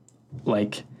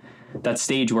 like, that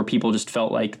stage where people just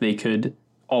felt like they could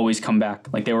always come back,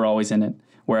 like they were always in it.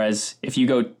 Whereas if you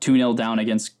go 2-0 down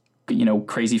against,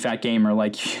 crazy fat gamer,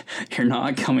 like, you're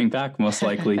not coming back most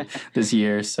likely this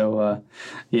year. So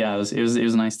it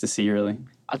was nice to see, really.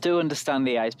 I do understand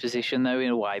the EA's position, though, in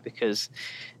a way, because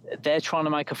they're trying to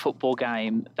make a football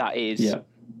game that is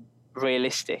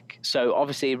realistic. So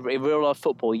obviously in real life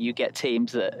football, you get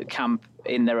teams that camp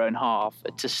in their own half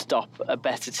to stop a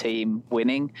better team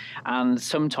winning, and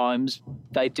sometimes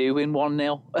they do win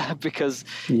 1-0 because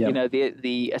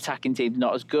the attacking team's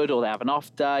not as good, or they have an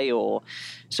off day, or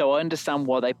so I understand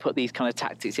why they put these kind of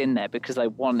tactics in there, because they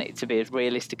want it to be as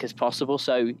realistic as possible.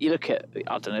 So you look at,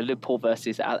 I don't know, Liverpool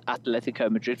versus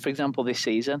Atletico Madrid, for example, this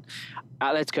season.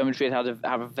 Atletico Madrid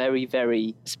have a very,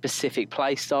 very specific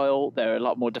play style. They're a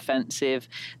lot more defensive.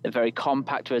 They're very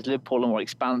compact, whereas Liverpool are more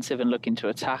expansive and looking to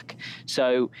attack.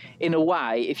 So in a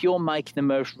way, if you're making the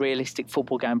most realistic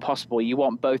football game possible, you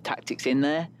want both tactics in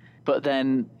there. But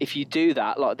then if you do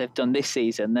that, like they've done this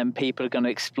season, then people are going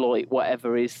to exploit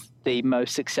whatever is the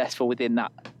most successful within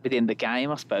the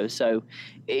game, I suppose. So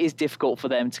it is difficult for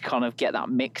them to kind of get that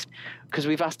mix, because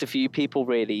we've asked a few people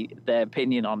really their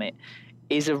opinion on it.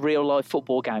 Is a real life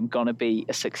football game going to be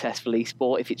a successful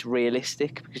esport if it's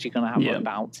realistic? Because you're going to have like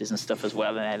bounces and stuff as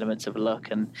well, and elements of luck.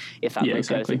 And if that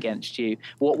goes against you,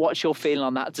 what's your feeling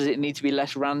on that? Does it need to be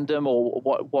less random, or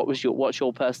what's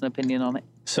your personal opinion on it?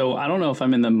 So I don't know if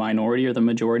I'm in the minority or the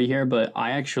majority here, but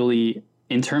I actually,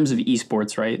 in terms of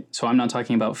esports, right? So I'm not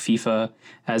talking about FIFA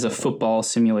as a football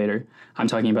simulator. I'm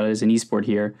talking about it as an esport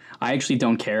here. I actually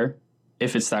don't care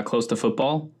if it's that close to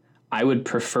football. I would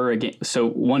prefer a game. So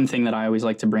one thing that I always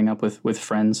like to bring up with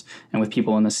friends and with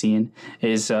people in the scene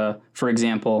is, for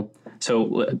example,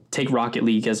 so take Rocket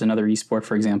League as another esport,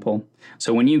 for example.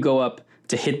 So when you go up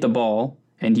to hit the ball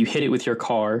and you hit it with your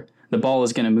car, the ball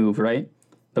is going to move, right?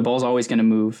 The ball's always going to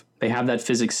move. They have that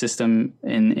physics system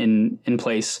in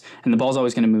place, and the ball's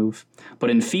always going to move. But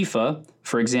in FIFA,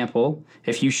 for example,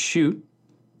 if you shoot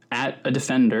at a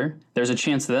defender, there's a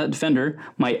chance that defender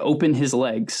might open his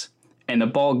legs, and the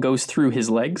ball goes through his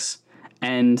legs,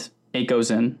 and it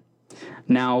goes in.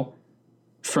 Now,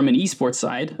 from an esports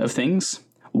side of things,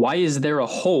 why is there a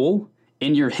hole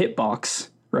in your hitbox,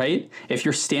 right? If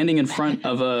you're standing in front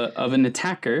of an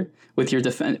attacker with your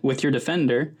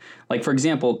defender, like for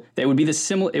example, it would be the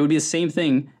same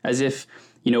thing as if,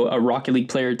 a Rocket League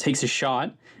player takes a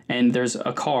shot and there's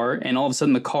a car, and all of a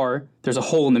sudden there's a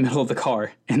hole in the middle of the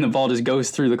car, and the ball just goes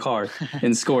through the car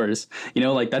and scores.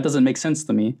 That doesn't make sense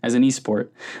to me as an esport.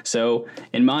 So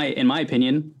in my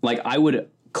opinion, I would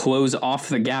close off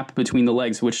the gap between the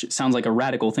legs, which sounds like a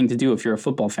radical thing to do if you're a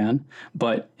football fan.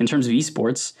 But in terms of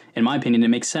esports, in my opinion, it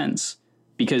makes sense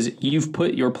because you've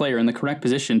put your player in the correct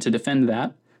position to defend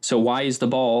that. So why is the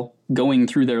ball going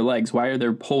through their legs? Why are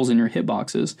there holes in your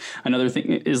hitboxes? Another thing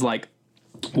is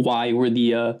why were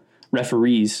the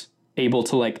referees able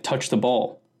to touch the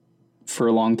ball for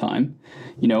a long time?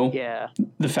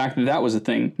 The fact that was a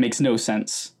thing makes no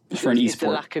sense for an esport. It's the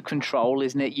lack of control,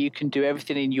 isn't it? You can do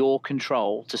everything in your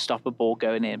control to stop a ball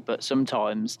going in, but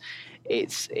sometimes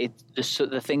it's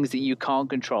the things that you can't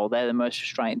control. They're the most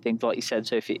frustrating things, like you said.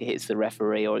 So if it hits the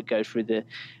referee or it goes through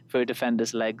a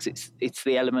defender's legs, it's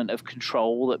the element of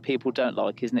control that people don't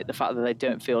like, isn't it? The fact that they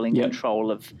don't feel in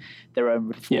control of their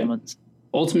own performance. Yeah.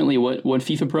 Ultimately, what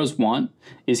FIFA pros want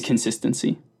is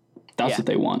consistency. That's what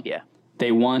they want. Yeah.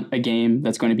 They want a game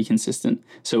that's going to be consistent.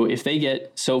 So for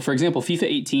example, FIFA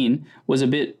 18 was a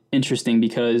bit interesting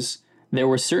because there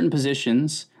were certain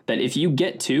positions that if you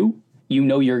get to,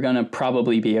 you're going to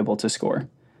probably be able to score.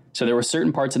 So there were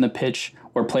certain parts in the pitch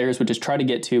where players would just try to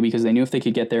get to because they knew if they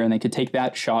could get there and they could take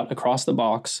that shot across the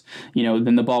box,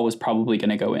 then the ball was probably going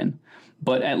to go in.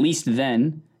 But at least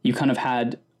then you kind of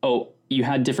had, you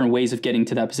had different ways of getting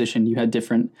to that position. You had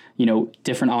different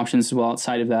options as well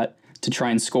outside of that to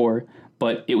try and score.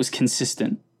 But it was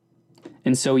consistent.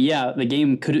 And so, the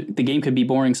game could be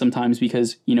boring sometimes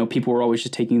because, people were always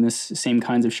just taking the same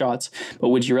kinds of shots. But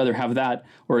would you rather have that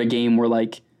or a game where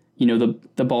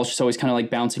the ball's just always kind of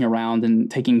bouncing around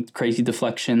and taking crazy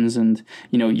deflections and,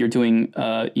 you're doing,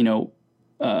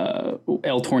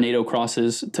 El Tornado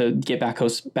crosses to get back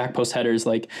post headers.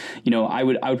 I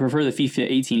would prefer the FIFA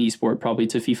 18 esport probably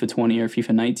to FIFA 20 or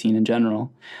FIFA 19 in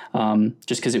general,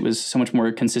 just because it was so much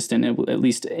more consistent. It at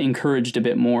least encouraged a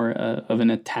bit more of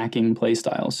an attacking play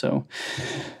style. So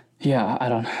yeah, I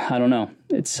don't know.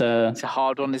 It's a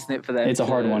hard one, isn't it, for them? It's a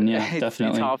hard one, yeah,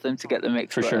 definitely. It's hard for them to get the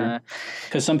mix. For sure.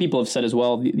 Because some people have said as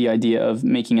well, the idea of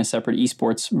making a separate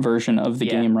esports version of the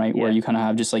game, right? Where you kind of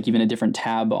have just even a different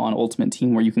tab on Ultimate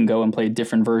Team where you can go and play a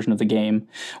different version of the game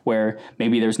where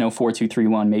maybe there's no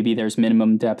 4-2-3-1, maybe there's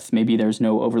minimum depth, maybe there's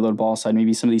no overload ball side,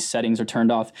 maybe some of these settings are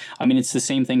turned off. I mean, it's the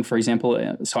same thing, for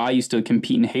example. So I used to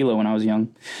compete in Halo when I was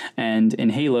young. And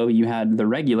in Halo, you had the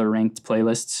regular ranked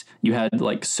playlists. You had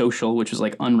social, which was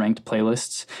unranked playlists.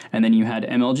 And then you had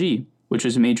MLG, which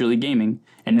was Major League Gaming,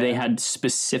 and they had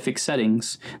specific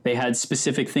settings. They had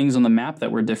specific things on the map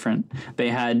that were different. They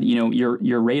had,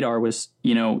 your radar was,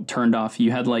 turned off.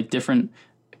 You had different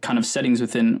kind of settings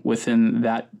within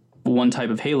that one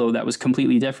type of Halo that was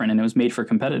completely different, and it was made for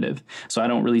competitive. So I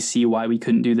don't really see why we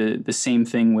couldn't do the same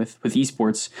thing with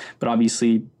esports. But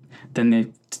obviously, then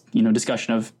the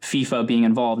discussion of FIFA being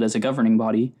involved as a governing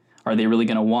body. Are they really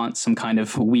going to want some kind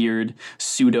of weird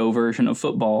pseudo version of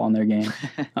football on their game?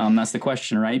 That's the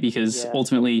question, right? Because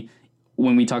ultimately,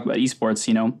 when we talk about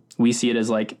esports, we see it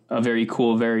as a very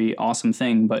cool, very awesome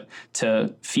thing. But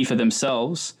to FIFA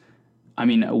themselves, I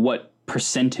mean, what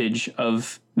percentage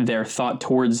of their thought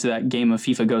towards that game of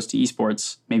FIFA goes to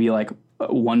esports? Maybe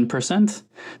 1%,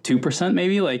 2%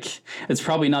 maybe. Like, it's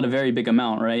probably not a very big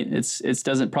amount, right? It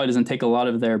doesn't take a lot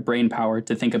of their brain power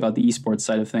to think about the esports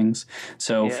side of things.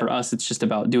 So for us, it's just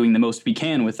about doing the most we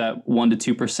can with that 1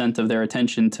 to 2% of their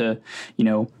attention to,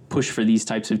 push for these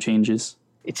types of changes.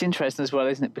 It's interesting as well,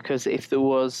 isn't it? Because if there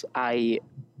was a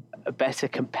better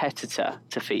competitor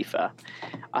to FIFA,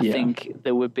 I think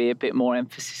there would be a bit more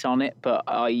emphasis on it. But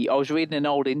I was reading an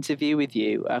old interview with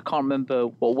you. I can't remember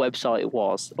what website it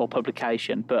was or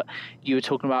publication, but you were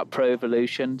talking about Pro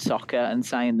Evolution Soccer and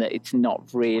saying that it's not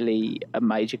really a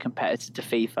major competitor to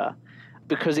FIFA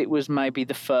because it was maybe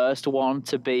the first one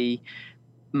to be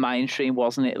mainstream,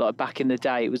 wasn't it? Like back in the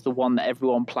day, it was the one that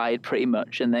everyone played pretty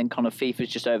much, and then kind of FIFA's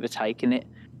just overtaken it.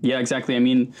 Yeah, exactly. I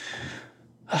mean,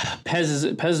 PES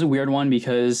is a weird one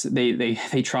because they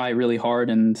try really hard,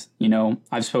 and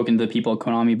I've spoken to the people at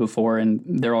Konami before, and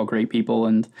they're all great people,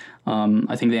 and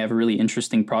I think they have a really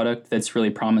interesting product that's really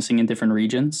promising in different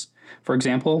regions. For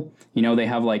example, they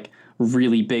have like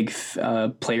really big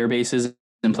player bases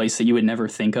in place that you would never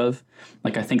think of.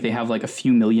 Like I think they have like a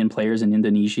few million players in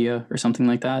Indonesia or something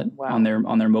like that. Wow.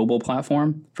 on their mobile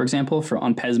platform. For example,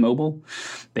 on PES Mobile,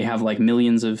 they have like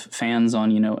millions of fans on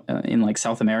in like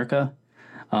South America.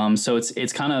 So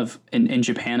it's kind of in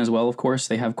Japan as well. Of course,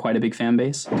 they have quite a big fan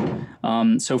base.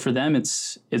 So for them,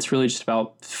 it's really just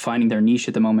about finding their niche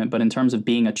at the moment. But in terms of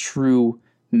being a true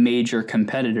major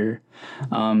competitor,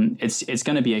 it's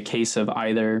going to be a case of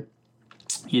either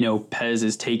PES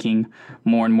is taking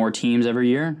more and more teams every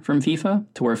year from FIFA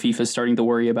to where FIFA is starting to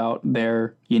worry about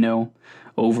their,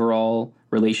 overall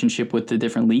relationship with the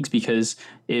different leagues. Because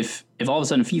if all of a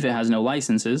sudden FIFA has no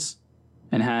licenses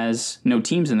and has no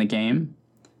teams in the game,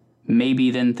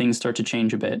 maybe then things start to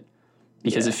change a bit.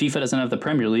 Because if FIFA doesn't have the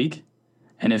Premier League,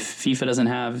 and if FIFA doesn't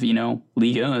have,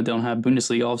 Liga, don't have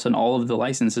Bundesliga, all of a sudden all of the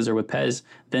licenses are with PES,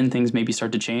 then things maybe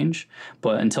start to change.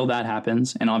 But until that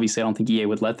happens, and obviously I don't think EA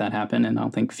would let that happen, and I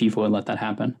don't think FIFA would let that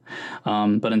happen.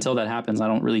 But until that happens, I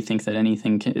don't really think that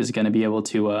anything is going to be able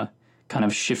to kind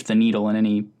of shift the needle in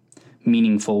any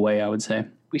meaningful way, I would say.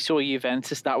 We saw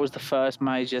Juventus. That was the first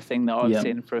major thing that I've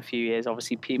seen for a few years.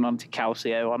 Obviously, Piemonte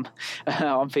Calcio on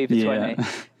FIFA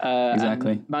 20.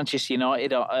 Exactly. Manchester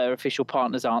United are official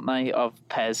partners, aren't they, of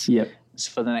PES? Yep.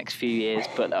 For the next few years,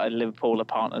 but Liverpool are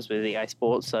partners with EA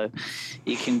Sports, so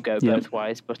you can go both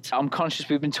ways. But I'm conscious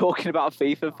we've been talking about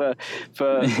FIFA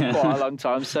for quite a long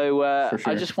time, so sure.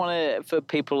 I just want to, for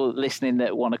people listening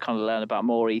that want to kind of learn about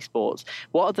more esports,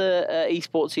 what other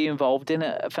esports are you involved in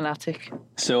at Fnatic?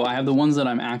 So I have the ones that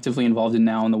I'm actively involved in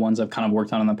now and the ones I've kind of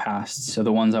worked on in the past. So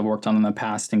the ones I've worked on in the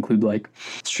past include like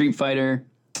Street Fighter,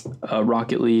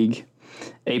 Rocket League,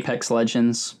 Apex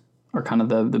Legends are kind of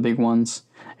the big ones.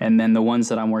 And then the ones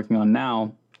that I'm working on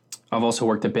now, I've also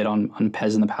worked a bit on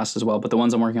PES in the past as well. But the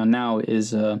ones I'm working on now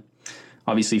is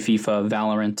obviously FIFA,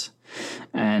 Valorant,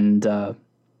 and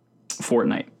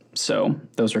Fortnite. So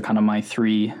those are kind of my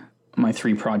three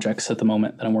projects at the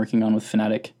moment that I'm working on with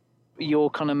Fnatic.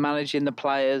 You're kind of managing the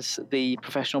players, the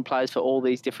professional players for all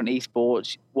these different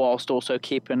esports, whilst also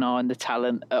keeping an eye on the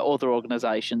talent at other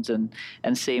organisations and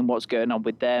seeing what's going on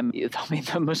with them. I mean,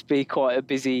 that must be quite a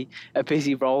busy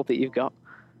role that you've got.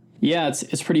 Yeah,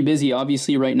 it's pretty busy.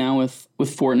 Obviously, right now with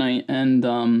Fortnite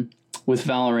and with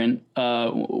Valorant,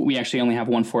 we actually only have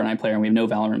one Fortnite player and we have no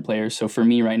Valorant players. So for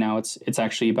me right now, it's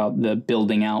actually about the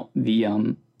building out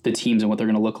the teams and what they're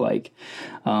going to look like.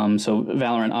 So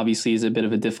Valorant obviously is a bit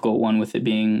of a difficult one with it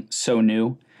being so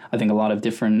new. I think a lot of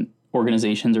different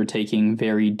organizations are taking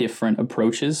very different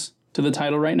approaches to the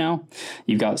title right now.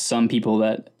 You've got some people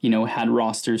that had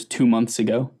rosters 2 months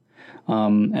ago.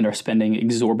 And are spending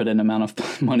exorbitant amount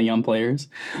of money on players.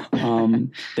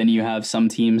 Then you have some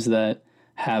teams that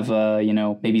have,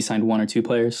 maybe signed 1 or 2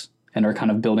 players and are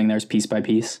kind of building theirs piece by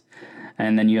piece.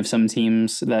 And then you have some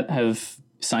teams that have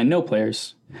signed no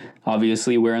players.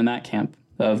 Obviously, we're in that camp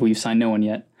of we've signed no one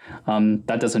yet.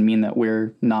 That doesn't mean that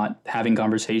we're not having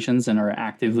conversations and are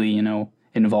actively,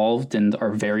 involved and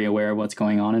are very aware of what's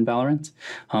going on in Valorant.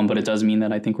 But it does mean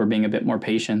that I think we're being a bit more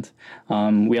patient.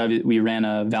 We ran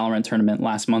a Valorant tournament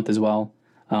last month as well,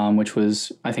 which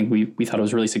was, I think we thought it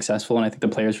was really successful, and I think the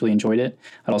players really enjoyed it.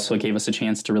 It also gave us a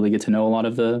chance to really get to know a lot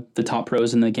of the top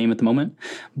pros in the game at the moment.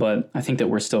 But I think that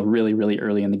we're still really, really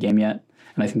early in the game yet.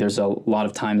 And I think there's a lot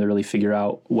of time to really figure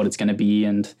out what it's going to be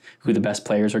and who the best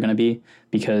players are going to be,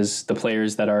 because the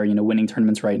players that are, winning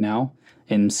tournaments right now,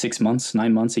 in 6 months,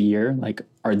 9 months, a year, like,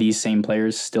 are these same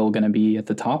players still going to be at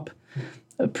the top?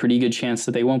 A pretty good chance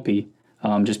that they won't be,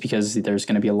 just because there's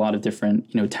going to be a lot of different,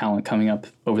 talent coming up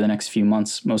over the next few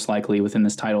months, most likely within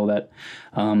this title that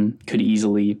could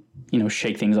easily,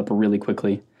 shake things up really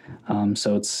quickly.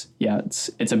 So it's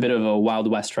a bit of a wild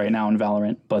west right now in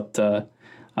Valorant, but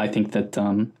I think that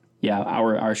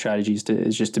our strategy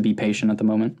is just to be patient at the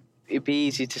moment. It'd be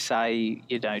easy to say,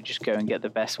 just go and get the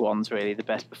best ones, really, the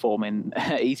best performing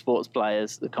esports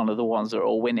players, the kind of the ones that are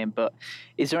all winning. But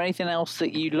is there anything else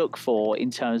that you look for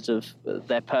in terms of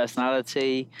their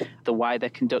personality, the way they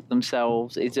conduct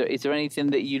themselves? Is there anything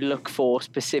that you look for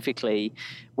specifically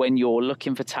when you're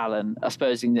looking for talent, I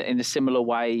suppose, in a similar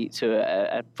way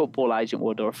to a football agent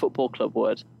would or a football club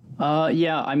would? I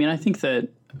think that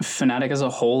Fnatic as a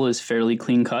whole is fairly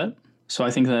clean cut. So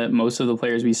I think that most of the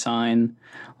players we sign,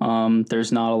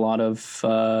 there's not a lot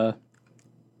of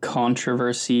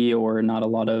controversy or not a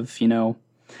lot of,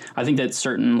 I think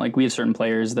that we have certain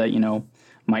players that,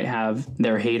 might have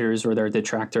their haters or their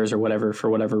detractors or whatever for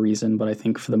whatever reason. But I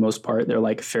think for the most part, they're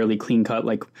like fairly clean cut.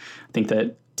 Like I think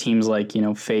that teams like,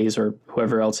 FaZe or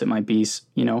whoever else it might be,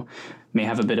 may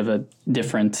have a bit of a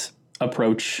different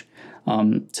approach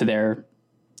to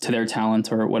their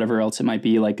talent or whatever else it might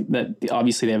be. Like that,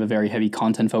 obviously they have a very heavy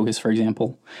content focus, for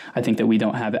example. I think that we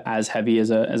don't have as heavy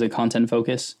as a content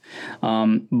focus.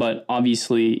 But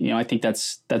obviously, I think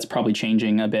that's probably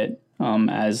changing a bit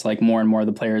as like more and more of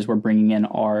the players we're bringing in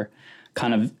are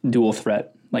kind of dual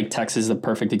threat. Like Tex is the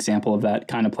perfect example of that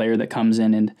kind of player that comes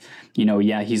in and,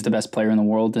 he's the best player in the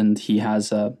world and he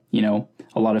has, a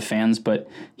lot of fans, but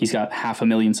he's got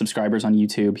 500,000 subscribers on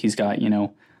YouTube. He's got,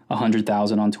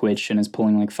 100,000 on Twitch and is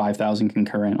pulling like 5,000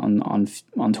 concurrent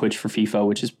on Twitch for FIFA,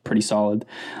 which is pretty solid.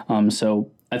 So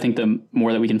I think the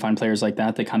more that we can find players like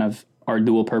that kind of are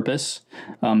dual purpose,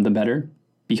 the better,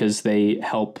 because they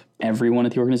help everyone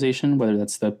at the organization, whether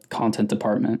that's the content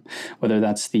department, whether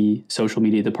that's the social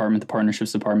media department, the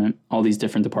partnerships department, all these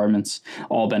different departments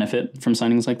all benefit from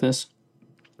signings like this.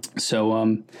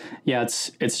 So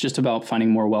it's just about finding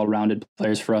more well-rounded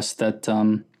players for us that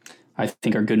I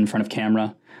think are good in front of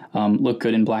camera. Look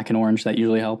good in black and orange. That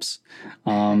usually helps.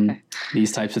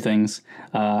 These types of things.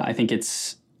 I think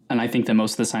that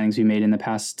most of the signings we made in the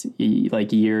past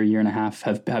year and a half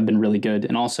have been really good.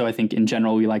 And also I think in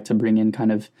general, we like to bring in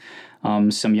kind of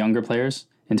some younger players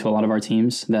into a lot of our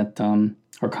teams that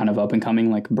are kind of up and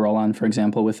coming, like Brolan, for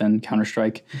example, within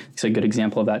Counter-Strike. It's a good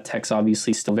example of that. Tex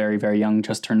obviously still very, very young,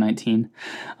 just turned 19.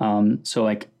 So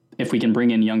like if we can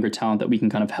bring in younger talent that we can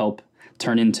kind of help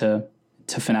turn into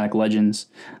Fnatic legends,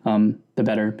 the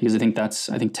better, because I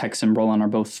think Tex and Brolan are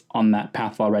both on that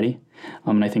path already.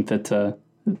 And I think that,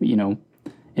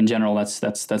 in general, that's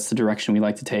the direction we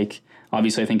like to take.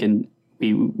 Obviously, I think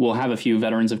we will have a few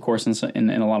veterans, of course, in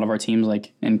a lot of our teams,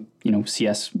 like in,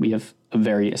 CS, we have a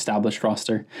very established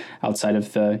roster outside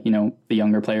of the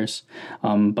younger players.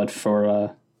 But for,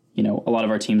 a lot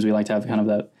of our teams, we like to have kind of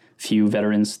that few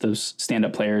veterans, those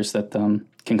stand-up players that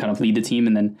can kind of lead the team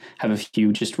and then have a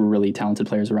few just really talented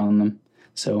players around them.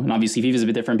 So, and obviously FIFA is a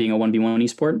bit different being a 1v1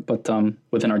 esport, but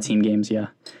within our team games,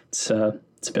 it's a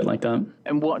bit like that.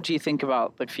 And what do you think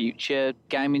about the future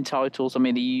gaming titles? I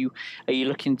mean, are you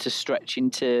looking to stretch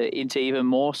into even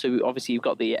more? So obviously you've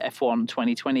got the F1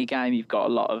 2020 game, you've got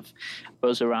a lot of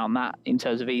buzz around that in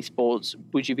terms of esports.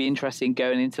 Would you be interested in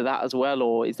going into that as well,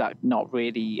 or is that not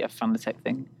really a Fnatic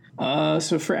thing?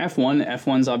 So for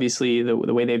F1's obviously the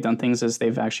way they've done things is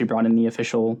they've actually brought in the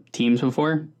official teams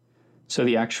before. So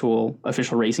the actual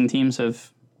official racing teams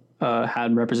have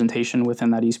had representation within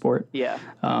that esport. Yeah.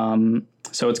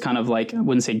 So it's kind of like, I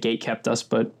wouldn't say gate kept us,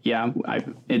 but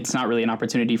it's not really an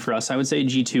opportunity for us. I would say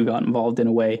G2 got involved in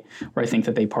a way where I think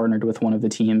that they partnered with one of the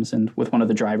teams and with one of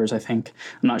the drivers, I think.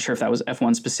 I'm not sure if that was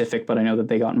F1 specific, but I know that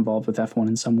they got involved with F1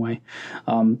 in some way.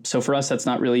 So for us, that's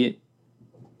not really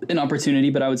an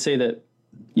opportunity, but I would say that,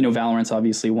 Valorant's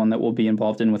obviously one that we'll be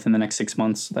involved in within the next 6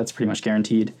 months. That's pretty much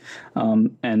guaranteed.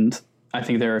 And I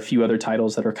think there are a few other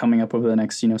titles that are coming up over the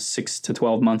next, 6 to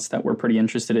 12 months that we're pretty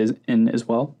interested in as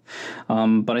well.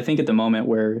 But I think at the moment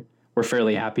we're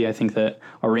fairly happy. I think that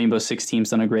our Rainbow Six team's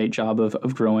done a great job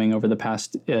of growing over the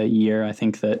past year. I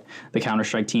think that the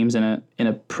Counter-Strike team's in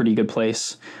a pretty good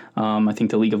place. I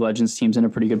think the League of Legends team's in a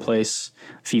pretty good place.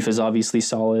 FIFA's obviously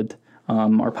solid.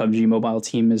 Our PUBG mobile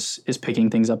team is picking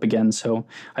things up again. So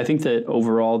I think that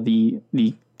overall the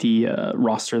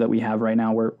roster that we have right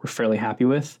now we're fairly happy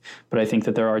with. But I think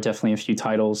that there are definitely a few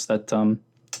titles that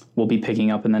we'll be picking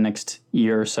up in the next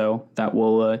year or so that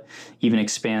will even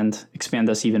expand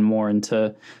us even more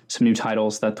into some new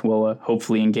titles that will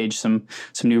hopefully engage some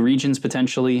new regions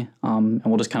potentially. And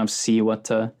we'll just kind of see what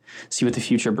the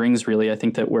future brings. Really, I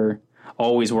think that we're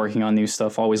always working on new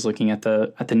stuff, always looking at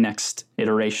the next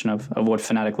iteration of what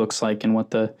Fnatic looks like and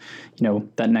what the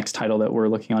that next title that we're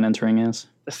looking on entering is.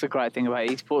 That's the great thing about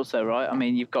esports, though, right? I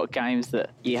mean, you've got games that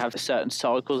you have certain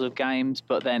cycles of games,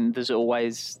 but then there's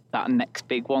always that next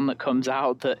big one that comes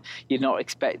out that you're not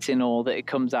expecting, or that it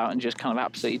comes out and just kind of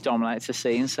absolutely dominates the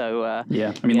scene. So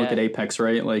look at Apex,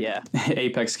 right? Like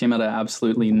Apex came out of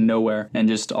absolutely nowhere, and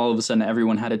just all of a sudden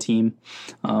everyone had a team.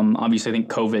 Obviously, I think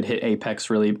COVID hit Apex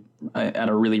really at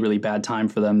a really, really bad time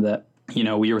for them. That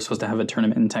we were supposed to have a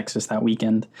tournament in Texas that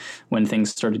weekend when things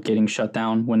started getting shut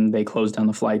down, when they closed down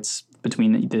the flights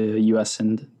between the US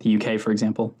and the UK, for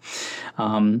example.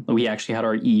 We actually had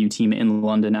our EU team in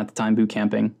London at the time boot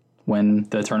camping when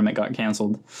the tournament got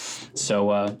canceled.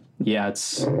 So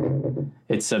it's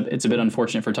a bit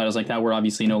unfortunate for titles like that. We're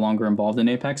obviously no longer involved in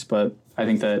Apex, but I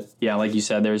think that, like you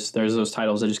said, there's those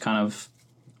titles that just kind of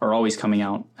are always coming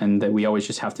out, and that we always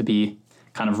just have to be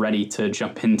kind of ready to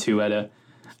jump into at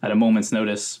a moment's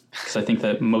notice, because I think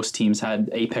that most teams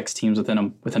had Apex teams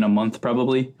within a month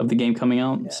probably of the game coming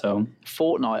out. Yeah. So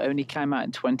Fortnite only came out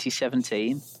in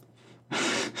 2017.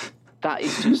 That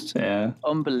is just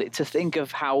unbelievable to think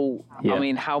of how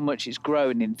how much it's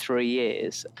grown in 3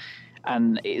 years.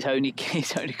 And it's only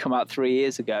come out 3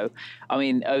 years ago. I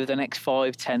mean, over the next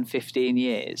 5, 10, 15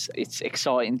 years, it's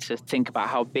exciting to think about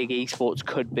how big esports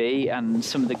could be, and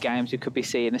some of the games we could be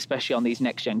seeing, especially on these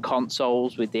next-gen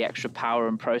consoles with the extra power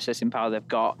and processing power they've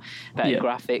got, better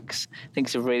graphics. I think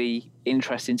it's a really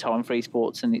interesting time for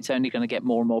esports, and it's only going to get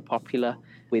more and more popular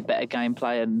with better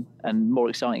gameplay and more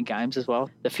exciting games as well.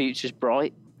 The future's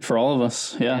bright. For all of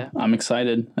us, I'm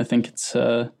excited. I think it's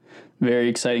very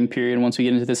exciting period once we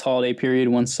get into this holiday period,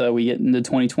 once we get into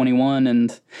 2021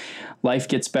 and life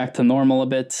gets back to normal a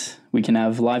bit. We can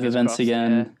have live events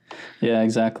again. Yeah,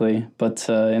 exactly. But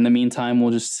in the meantime, we'll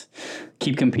just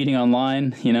keep competing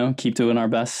online, keep doing our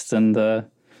best, and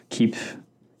keep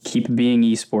being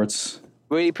esports.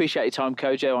 Really appreciate your time,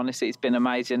 Cojo. Honestly, it's been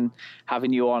amazing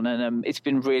having you on, and it's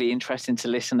been really interesting to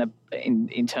listen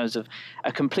in terms of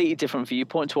a completely different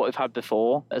viewpoint to what we've had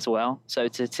before as well. So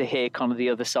to hear kind of the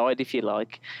other side, if you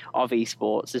like, of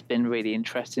esports has been really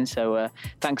interesting. So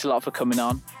thanks a lot for coming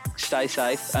on. Stay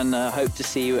safe, and hope to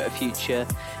see you at a future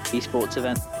esports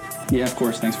event. Yeah, of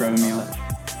course. Thanks for having me on.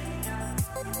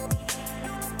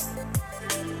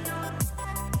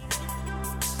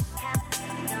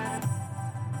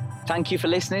 Thank you for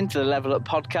listening to the Level Up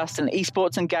podcast and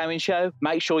esports and gaming show.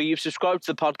 Make sure you subscribe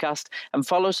to the podcast and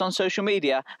follow us on social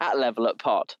media at Level Up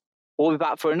Pod. We'll be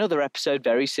back for another episode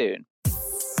very soon.